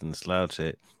 that's nothing to slouch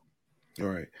at. All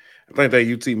right. I think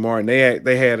that UT Martin,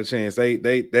 they had a chance. They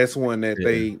that's one that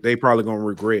they probably gonna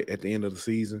regret at the end of the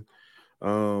season.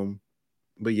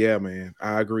 But yeah, man,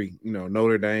 I agree.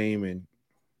 Notre Dame and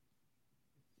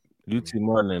UT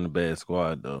Martin ain't a bad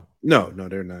squad though. no,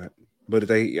 they're not. But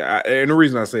and the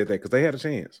reason I said that because they had a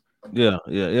chance. Yeah.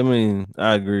 I mean,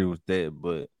 I agree with that,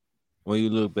 but when you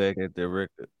look back at their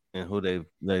record and who their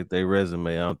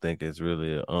resume, I don't think it's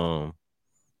really a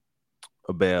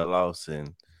bad loss.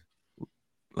 And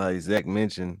like Zach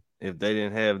mentioned, if they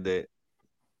didn't have that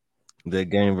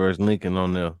game versus Lincoln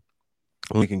on their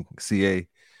Lincoln CA,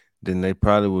 then they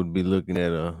probably would be looking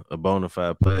at a bona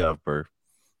fide playoff berth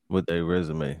with their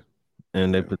resume.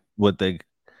 And they put what they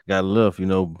got left,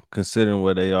 considering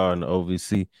where they are in the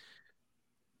OVC.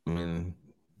 I mean,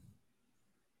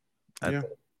 I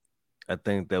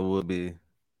think that would be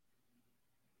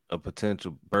a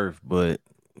potential berth, but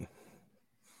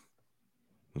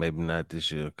maybe not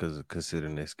this year because of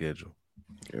considering their schedule.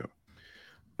 Yeah.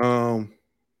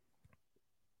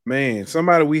 Man,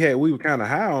 somebody we were kind of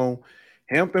high on,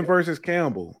 Hampton versus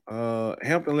Campbell.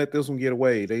 Hampton let this one get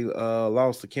away. They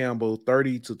lost to Campbell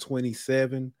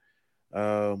 30-27.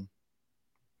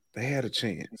 They had a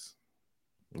chance.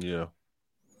 Yeah.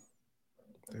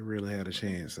 They really had a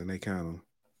chance, and they kind of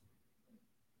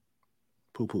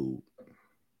poo-pooed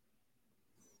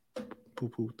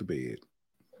the bed.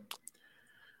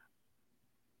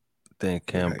 I think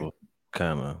Campbell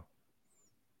kind of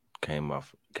came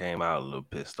out a little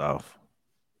pissed off.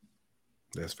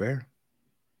 That's fair.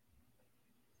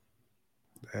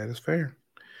 That is fair.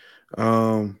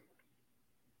 I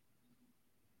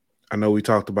know we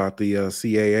talked about the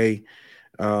CAA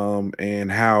and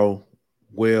how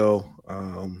well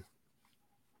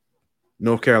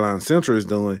North Carolina Central is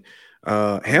doing.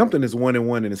 Hampton is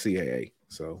 1-1 in the CAA,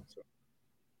 so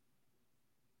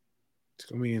it's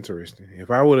gonna be interesting.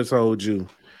 If I would have told you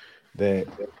that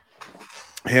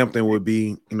Hampton would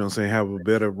be, have a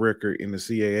better record in the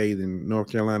CAA than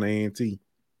North Carolina A&T.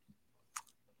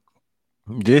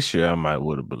 This year, I might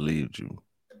would have believed you.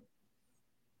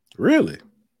 Really?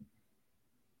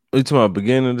 Are you talking about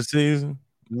beginning of the season?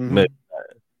 Mm-hmm. Maybe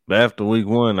not. But after week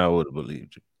 1, I would have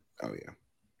believed you. Oh,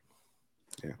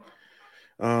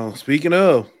 yeah. Speaking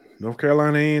of North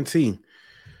Carolina A&T,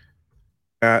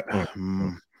 got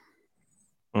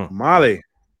Molly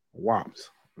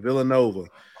Wops, Villanova.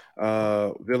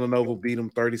 Villanova beat them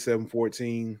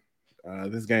 37-14.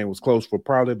 This game was close for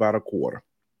probably about a quarter.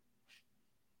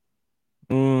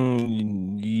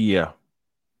 Yeah.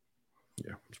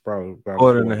 Yeah, it's probably about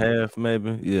quarter and a half,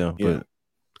 maybe. Yeah. Yeah. But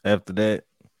after that,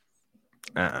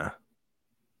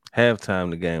 halftime,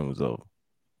 the game was over.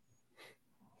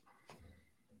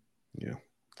 Yeah.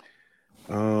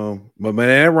 But man,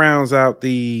 that rounds out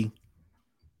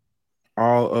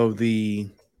all of the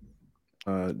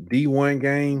D1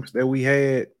 games that we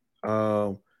had.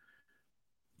 So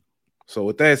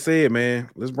with that said, man,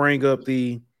 let's bring up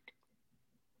the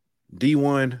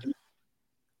D1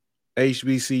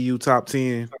 HBCU top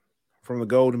 10 from the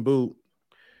Golden Boot.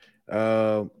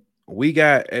 We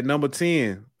got at number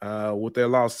 10, with their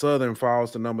loss, Southern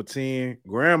falls to number 10.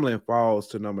 Grambling falls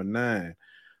to number 9.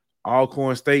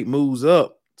 Alcorn State moves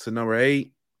up to number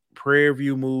 8. Prairie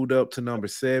View moved up to number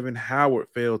 7. Howard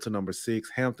fell to number 6.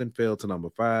 Hampton fell to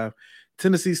number 5.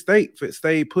 Tennessee State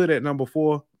stayed put at number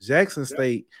 4. Jackson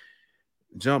State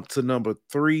jumped to number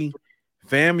 3.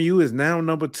 FAMU is now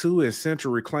number 2, and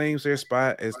Central reclaims their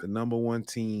spot as the number 1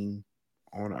 team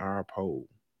on our poll.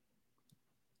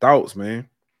 Thoughts, man?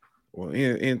 Well,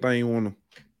 anything you want to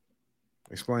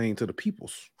explain to the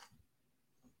peoples?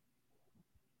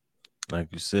 Like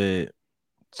you said,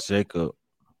 shake-up.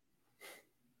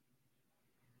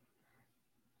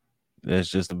 That's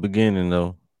just the beginning,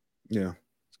 though. Yeah.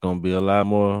 It's going to be a lot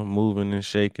more moving and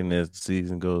shaking as the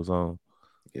season goes on.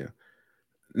 Yeah.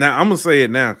 Now, I'm going to say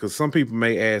it now because some people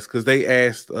may ask, because they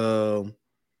asked, like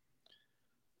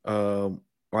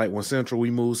when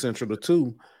we moved Central to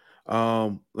 2.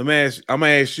 I'm going to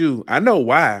ask you, I know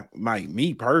why, Mike,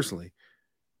 me personally.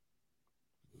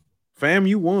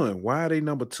 FAMU won. Why are they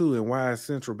number 2 and why is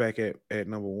Central back at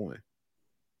number 1?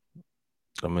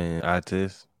 I mean, eye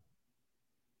test.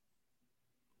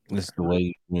 It's the way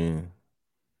you win.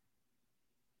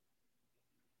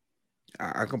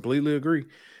 I completely agree.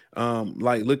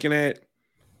 Like looking at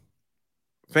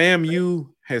FAMU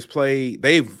has played,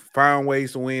 they've found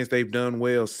ways to win. They've done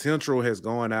well. Central has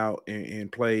gone out and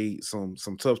played some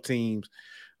tough teams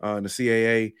in the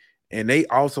CAA, and they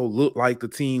also look like the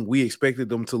team we expected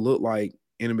them to look like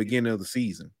in the beginning of the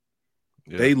season.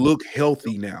 Yeah. They look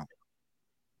healthy now.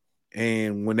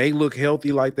 And when they look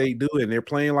healthy like they do and they're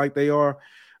playing like they are,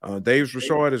 Davis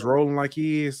Richard is rolling like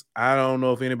he is. I don't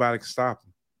know if anybody can stop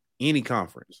him. Any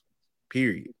conference,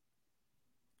 period.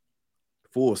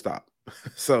 Full stop.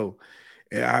 So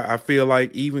I feel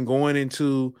like even going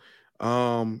into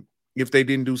if they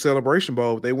didn't do Celebration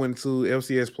Bowl, if they went to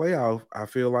FCS playoff, I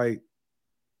feel like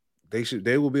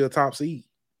they will be a top seed.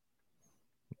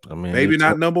 I mean, maybe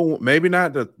not number one, maybe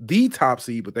not the top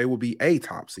seed, but they will be a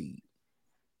top seed.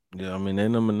 Yeah, I mean they're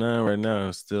number 9 right now.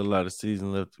 There's still a lot of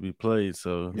season left to be played,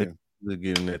 so they're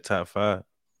getting that top 5.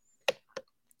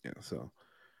 Yeah, so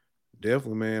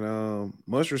definitely, man.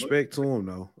 Much respect to them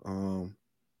though.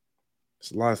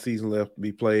 There's a lot of season left to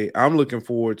be played. I'm looking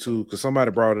forward to, because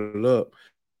somebody brought it up.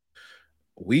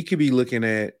 We could be looking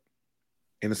at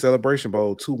in the Celebration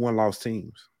Bowl 2 1-loss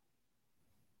teams.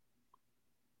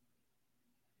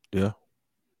 Yeah.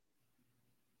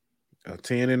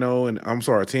 10-0 and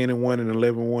 10-1 and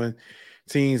 11-1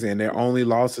 teams, and their only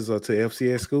losses are to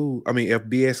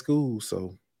FBS schools.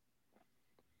 So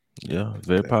yeah,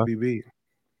 very possible.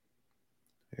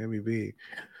 That'd be big.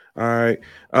 All right.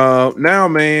 Now,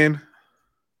 man,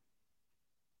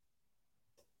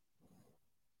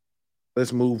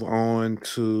 let's move on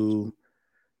to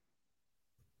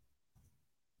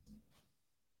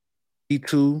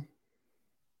D2.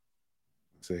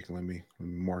 Second, let me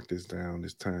mark this down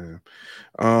this time.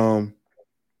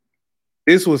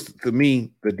 This was, to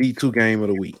me, the D2 game of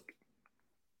the week.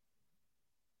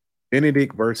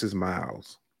 Benedict versus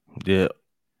Miles. Yeah.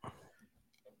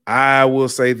 I will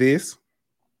say this.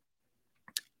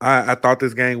 I thought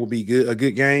this game would be a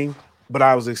good game, but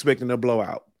I was expecting a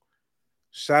blowout.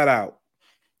 Shout out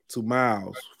to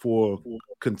Miles for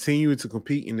continuing to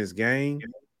compete in this game,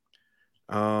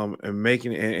 and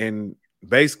making and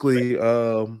basically,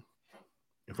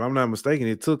 if I'm not mistaken,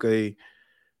 it took a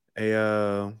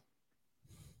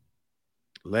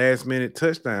last minute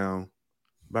touchdown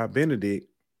by Benedict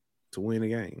to win the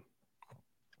game.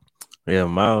 Yeah,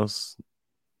 Miles,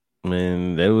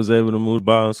 man, they was able to move the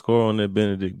ball and score on that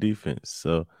Benedict defense.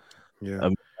 So yeah,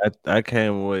 I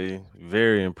came away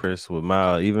very impressed with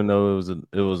Miles, even though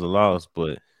it was a loss,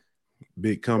 but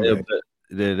big comeback.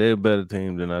 They're a better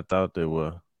team than I thought they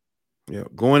were. Yeah,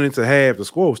 going into half, the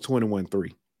score was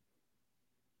 21-3.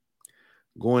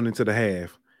 Going into the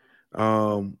half,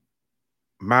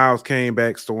 Miles came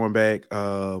back, stormed back,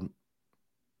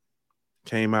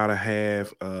 came out of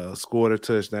half, scored a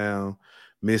touchdown,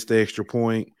 missed the extra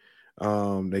point.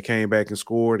 They came back and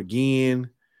scored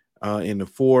again in the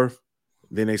fourth.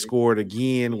 Then they scored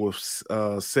again with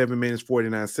 7 minutes,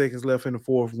 49 seconds left in the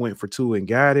fourth, went for 2 and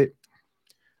got it.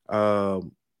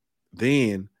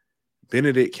 Then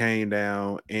Benedict came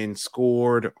down and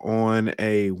scored on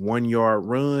a 1-yard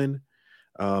run,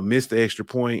 missed the extra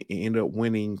point, and ended up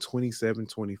winning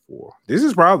 27-24. This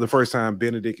is probably the first time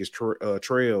Benedict has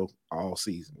trailed all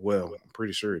season. Well, I'm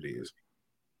pretty sure it is.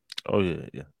 Oh,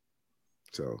 yeah.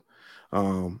 So,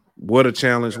 what a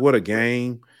challenge, what a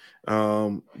game.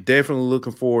 Definitely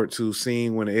looking forward to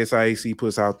seeing when the SIAC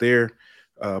puts out their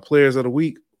players of the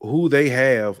week, who they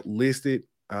have listed.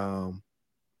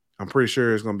 I'm pretty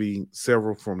sure it's going to be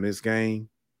several from this game.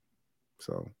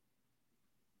 So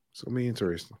it's going to be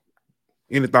interesting.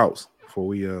 Any thoughts before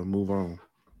we move on?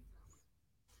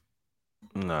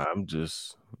 Nah, I'm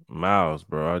just Miles,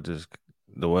 bro.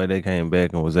 The way they came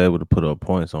back and was able to put up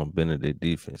points on Benedict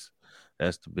defense.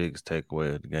 That's the biggest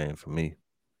takeaway of the game for me.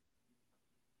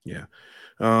 Yeah.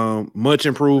 Much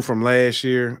improved from last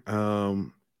year.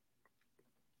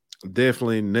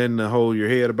 Definitely nothing to hold your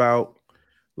head about.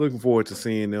 Looking forward to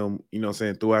seeing them,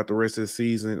 throughout the rest of the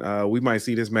season. We might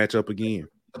see this matchup again.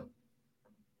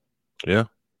 Yeah.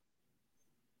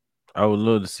 I would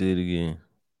love to see it again.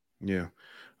 Yeah.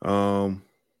 I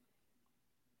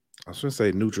was going to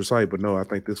say neutral site, but no, I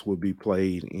think this will be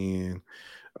played in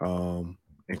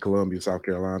Columbia, South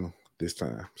Carolina this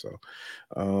time. So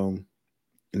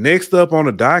next up on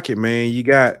the docket, man, you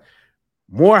got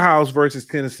Morehouse versus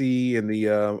Tennessee in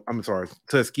the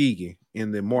Tuskegee in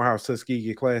the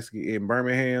Morehouse-Tuskegee Classic in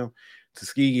Birmingham.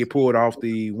 Tuskegee pulled off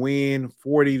the win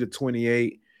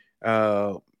 40-28.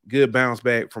 Good bounce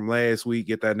back from last week.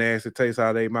 Get that nasty taste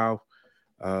out of their mouth.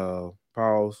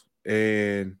 Pause.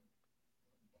 And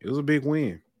it was a big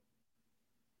win.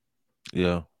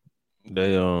 Yeah.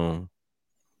 They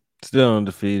still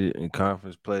undefeated in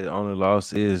conference play. The only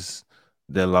loss is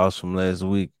that loss from last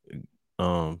week.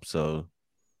 So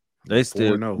they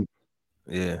still 4-0.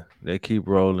 Yeah, they keep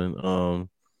rolling.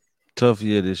 Tough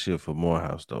year this year for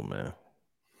Morehouse though, man.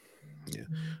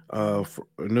 Yeah. For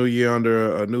a new year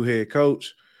under a new head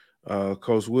coach,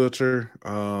 Coach Wilcher.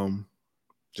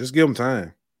 Just give him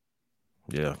time.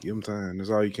 Yeah. Give him time.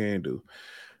 That's all you can do.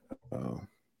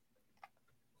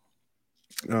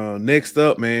 Next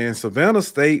up, man, Savannah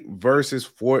State versus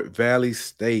Fort Valley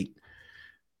State.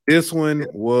 This one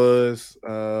was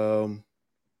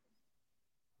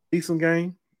decent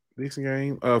game. Decent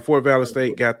game. Fort Valley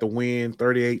State got the win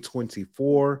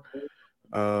 38-24.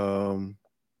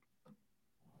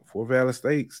 Fort Valley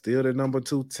State still the number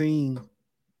 2 team,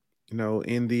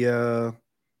 in the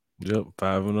Yep,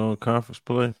 5-0 conference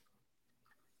play.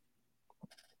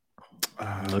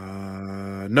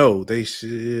 no, they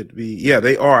should be. Yeah,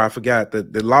 they are. I forgot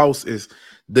that the loss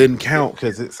didn't count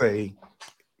because it's the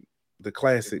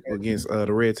classic against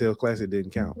the Red Tail Classic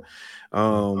didn't count.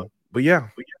 But yeah,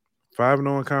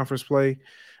 5-0 in conference play.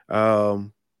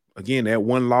 Again, that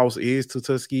one loss is to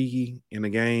Tuskegee in a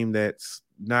game that's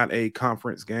not a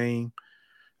conference game.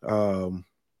 And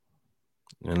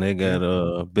they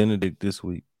got Benedict this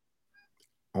week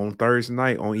on Thursday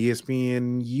night on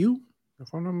ESPNU,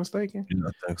 if I'm not mistaken. Yeah,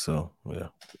 I think so. Yeah,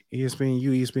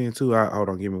 ESPNU, ESPN2. Hold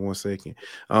on, give me 1 second.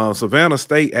 Savannah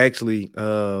State actually,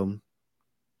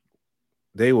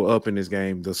 they were up in this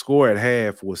game. The score at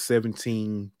half was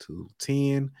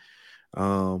 17-10.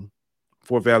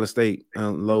 Fort Valley State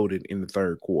unloaded in the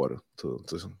third quarter to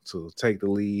take the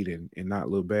lead and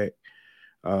not look back.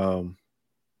 But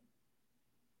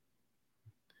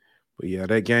yeah,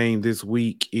 that game this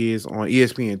week is on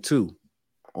ESPN2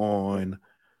 on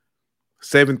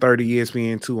 7:30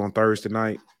 ESPN2 on Thursday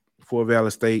night. Fort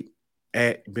Valley State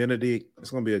at Benedict.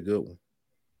 It's gonna be a good one.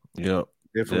 Yep.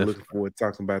 Definitely looking forward to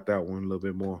talking about that one a little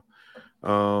bit more.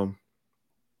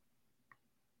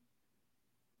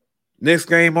 Next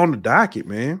game on the docket,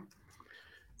 man.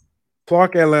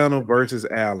 Clark Atlanta versus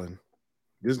Allen.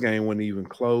 This game wasn't even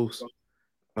close.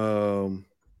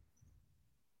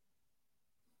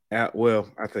 Well,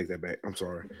 I take that back. I'm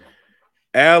sorry.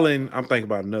 Allen, I'm thinking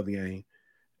about another game.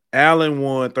 Allen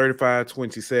won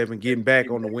 35-27, getting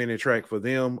back on the winning track for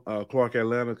them. Clark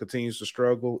Atlanta continues to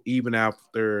struggle, even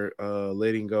after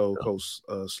letting go Coach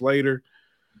Slater.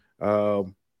 I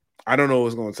don't know what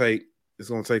it's going to take. It's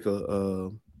going to take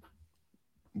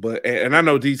but I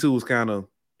know D2 was kind of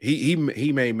he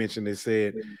made mention that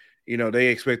said, they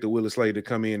expected Willis Slater to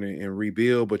come in and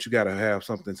rebuild, but you got to have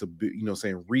something to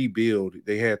saying rebuild.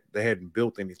 They hadn't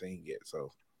built anything yet,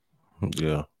 so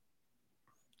yeah.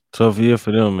 Tough year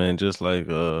for them, man, just like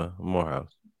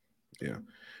Morehouse. Yeah.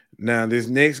 Now, this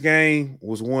next game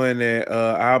was one that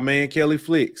our man Kelly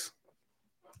Flicks.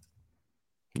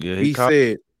 Yeah, he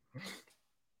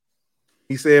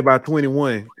said by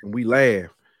 21, and we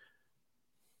laughed.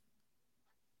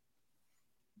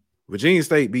 Virginia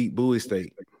State beat Bowie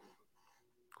State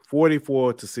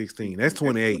 44-16. That's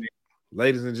 28.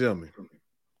 Ladies and gentlemen,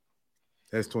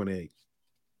 that's 28.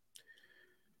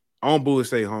 On Bowie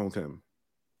State homecoming.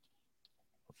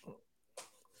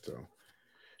 So,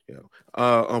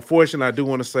 unfortunately, I do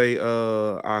want to say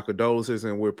our condolences,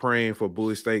 and we're praying for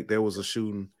Bowie State. There was a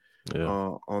shooting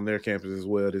on their campus as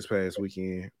well this past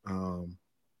weekend. The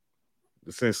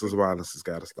senseless violence has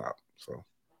got to stop. So,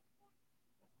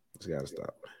 it's got to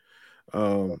stop.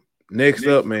 Next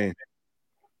up, man,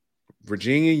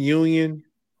 Virginia Union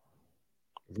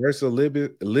versus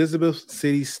Elizabeth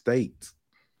City State.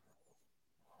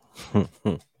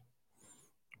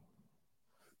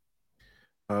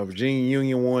 Virginia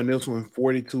Union won this one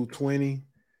 42-20.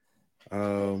 I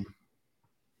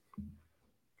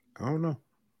don't know.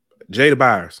 Jada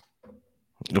Byers.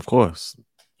 Of course.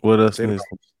 What else?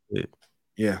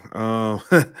 Yeah.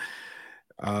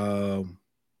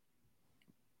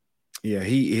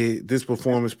 Yeah, this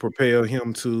performance propelled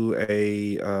him to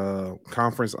a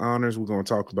conference honors. We're going to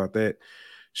talk about that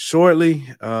shortly.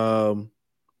 But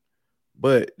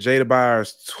Jada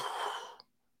Byers,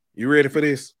 you ready for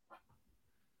this?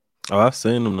 Oh, I've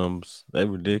seen them numbers. They're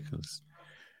ridiculous.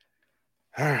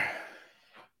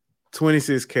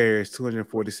 26 carries,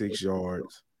 246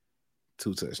 yards,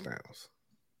 2 touchdowns.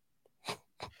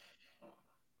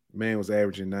 Man was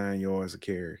averaging 9 yards a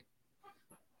carry.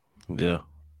 Yeah.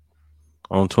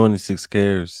 On 26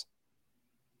 carries.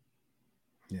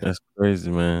 Yeah. That's crazy,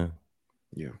 man.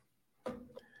 Yeah.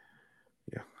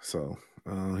 So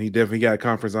he definitely got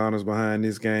conference honors behind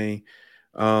this game.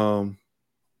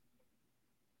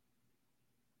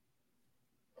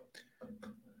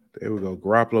 There we go.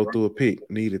 Garoppolo threw a pick.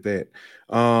 Needed that.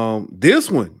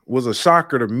 This one was a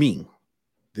shocker to me.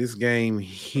 This game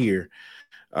here.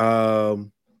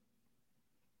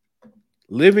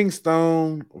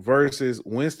 Livingstone versus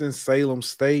Winston-Salem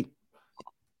State.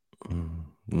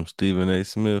 Stephen A.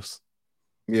 Smiths.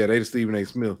 Yeah, they the Stephen A.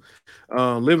 Smith.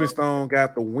 Livingstone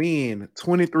got the win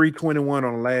 23-21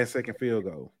 on the last second field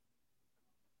goal.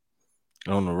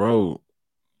 On the road.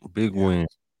 Big win.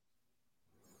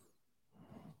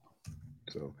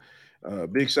 So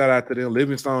big shout out to them.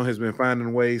 Livingstone has been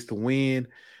finding ways to win.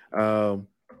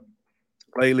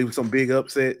 Lately with some big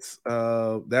upsets.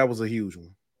 That was a huge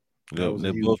one. Yep,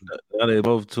 they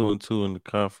both 2-2 in the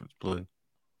conference play.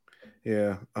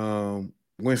 Yeah.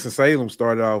 Winston-Salem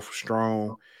started off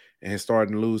strong and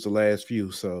starting to lose the last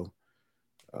few. So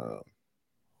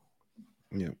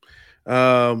yeah.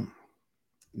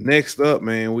 Next up,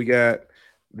 man, we got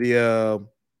the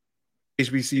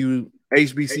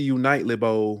HBCU Nightly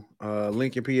Bowl,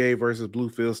 Lincoln, PA versus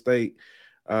Bluefield State.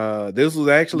 This was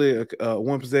actually a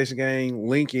one possession game.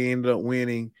 Lincoln ended up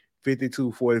winning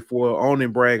 52-44,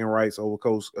 owning bragging rights over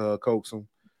Coaxum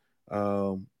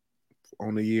on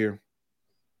the year.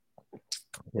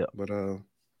 Yeah, but yeah,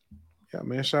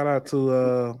 man, shout out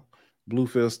to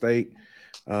Bluefield State.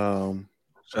 Shout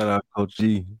out Coach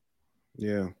G.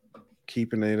 Yeah,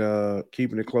 keeping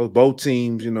it close. Both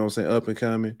teams, you know what I'm saying, up and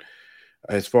coming.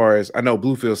 As far as I know,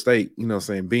 Bluefield State, you know what I'm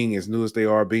saying, being as new as they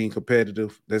are, being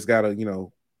competitive, that's got to, you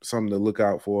know, something to look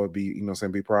out for, be, you know what I'm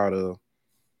saying, be proud of.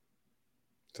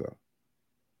 So,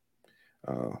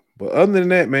 but other than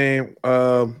that, man,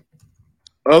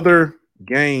 other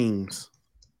games,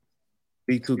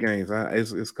 B2 games,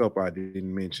 it's a couple I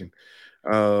didn't mention.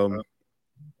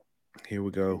 Here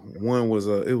we go. One was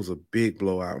it was a big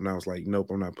blowout, and I was like, nope,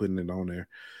 I'm not putting it on there.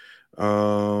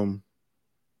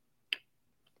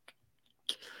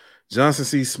 Johnson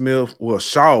C. Smith,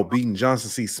 Shaw beating Johnson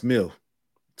C. Smith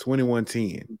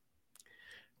 21-10.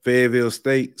 Fayetteville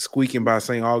State squeaking by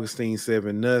St. Augustine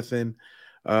 7-0.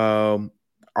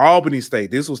 Albany State,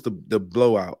 this was the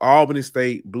blowout. Albany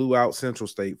State blew out Central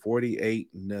State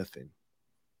 48-0.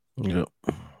 Yep.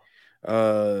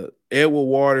 Edward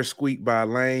Water squeaked by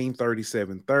Lane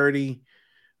 37-30.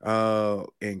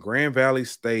 And Grand Valley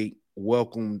State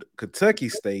welcomed Kentucky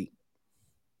State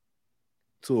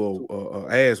to a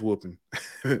ass whooping,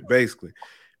 basically.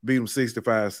 Beat them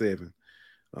 65-7.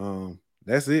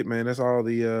 That's it, man. That's all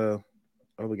the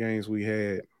other games we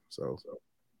had. So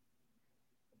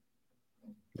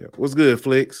yeah. What's good,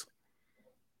 Flicks?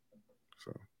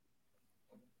 So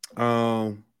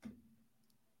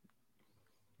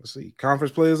let's see.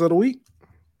 Conference players of the week.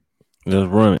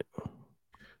 Let's run it. All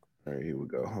right, here we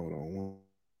go. Hold on one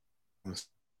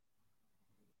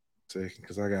second,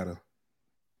 because I gotta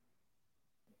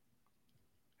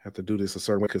have to do this a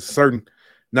certain way, because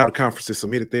not a conference has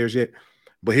submitted theirs yet.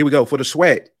 But here we go for the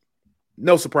SWAC.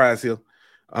 No surprise here.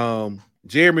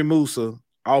 Jeremy Musa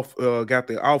got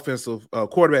the offensive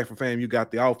quarterback from FAMU.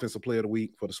 Got the offensive player of the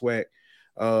week for the SWAC.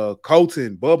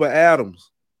 Colton Bubba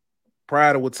Adams,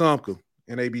 Pride of Wetumpka,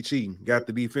 and AB cheating, got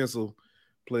the defensive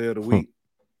player of the week.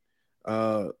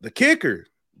 The kicker,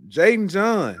 Jaden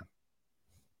John,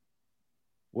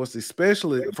 was the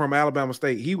specialist from Alabama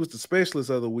State. He was the specialist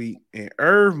of the week. And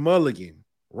Irv Mulligan,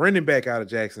 running back out of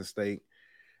Jackson State,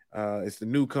 is the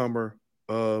newcomer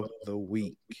of the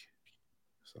week.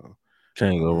 So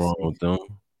can't go wrong with them.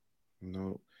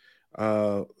 No.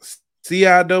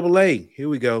 CIAA, here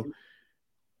we go.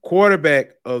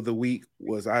 Quarterback of the week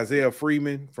was Isaiah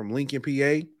Freeman from Lincoln,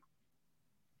 PA.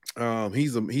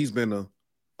 He's been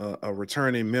a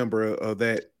returning member of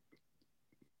that,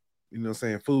 you know what I'm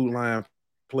saying, food line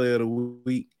player of the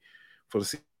week for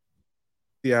the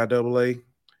CIAA.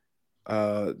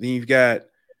 Then you've got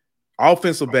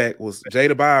offensive back was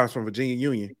Jada Byers from Virginia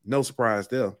Union. No surprise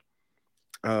there.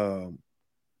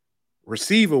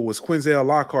 Receiver was Quinzel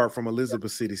Lockhart from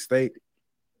Elizabeth City State.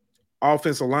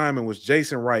 Offensive lineman was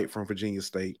Jason Wright from Virginia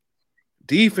State.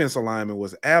 Defensive lineman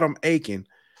was Adam Aiken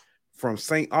from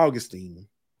St. Augustine.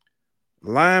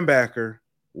 Linebacker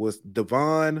was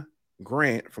Devon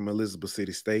Grant from Elizabeth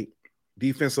City State.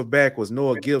 Defensive back was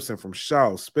Noah Gibson from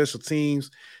Shaw. Special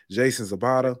teams, Jason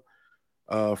Zabata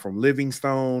from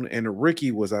Livingstone. And the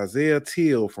rookie was Isaiah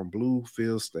Till from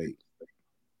Bluefield State.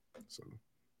 So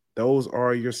those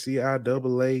are your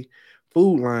CIAA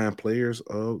food line players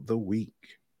of the week.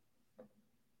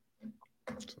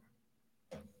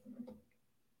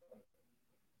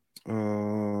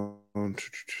 So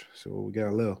what we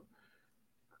got left?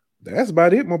 That's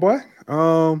about it, my boy.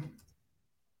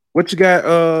 What you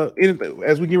got? Anything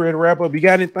as we get ready to wrap up? You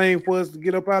got anything for us to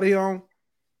get up out of here on?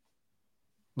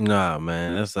 Nah,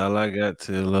 man, that's all I got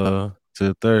till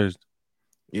Thursday.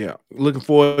 Yeah, looking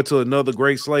forward to another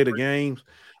great slate of games.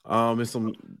 And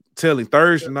some telling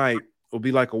Thursday night will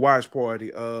be like a watch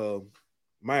party.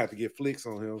 Might have to get Flicks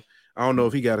on him. I don't know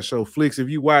if he got a show. Flicks, if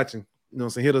you watching, you know,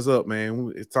 so hit us up,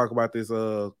 man. Let's talk about this.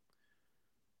 I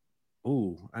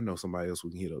know somebody else we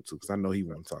can hit up too, because I know he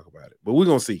want to talk about it. But we're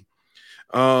gonna see.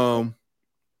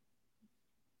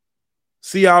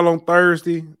 See y'all on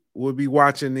Thursday. we'll be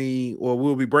watching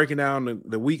we'll be breaking down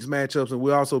the week's matchups, and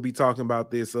we'll also be talking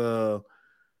about this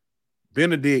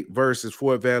Benedict versus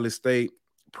Fort Valley State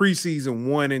preseason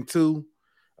 1 and 2,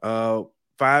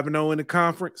 5-0 in the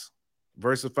conference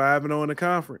versus 5-0 in the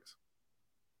conference.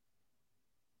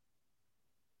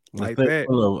 I think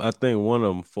one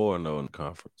of them 4-0 in the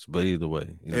conference, but either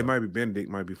way, it might be Benedict,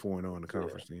 might be 4-0 in the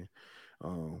conference then.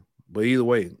 But either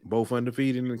way, both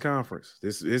undefeated in the conference.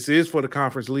 This is for the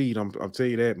conference lead. I'll tell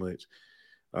you that much.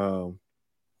 But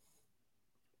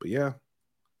yeah,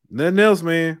 nothing else,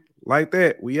 man. Like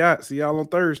that, we out. See y'all on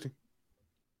Thursday.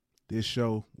 This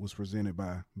show was presented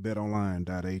by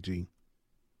BetOnline.ag.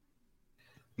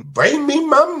 Bring me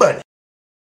my money.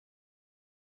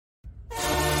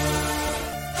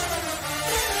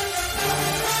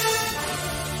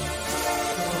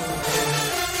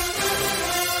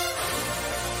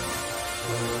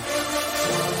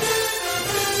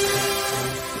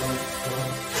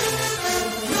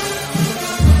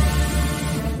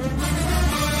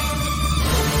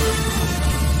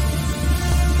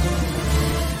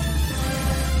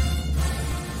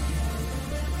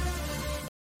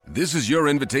 This is your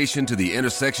invitation to the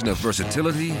intersection of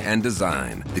versatility and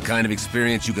design. The kind of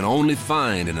experience you can only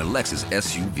find in a Lexus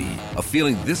SUV. A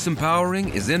feeling this empowering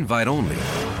is invite only.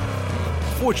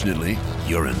 Fortunately,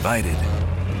 you're invited.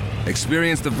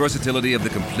 Experience the versatility of the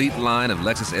complete line of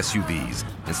Lexus SUVs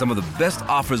and some of the best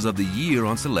offers of the year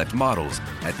on select models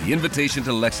at the Invitation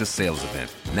to Lexus sales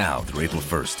event, now through April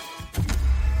 1st.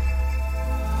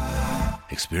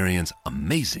 Experience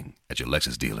amazing at your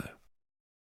Lexus dealer.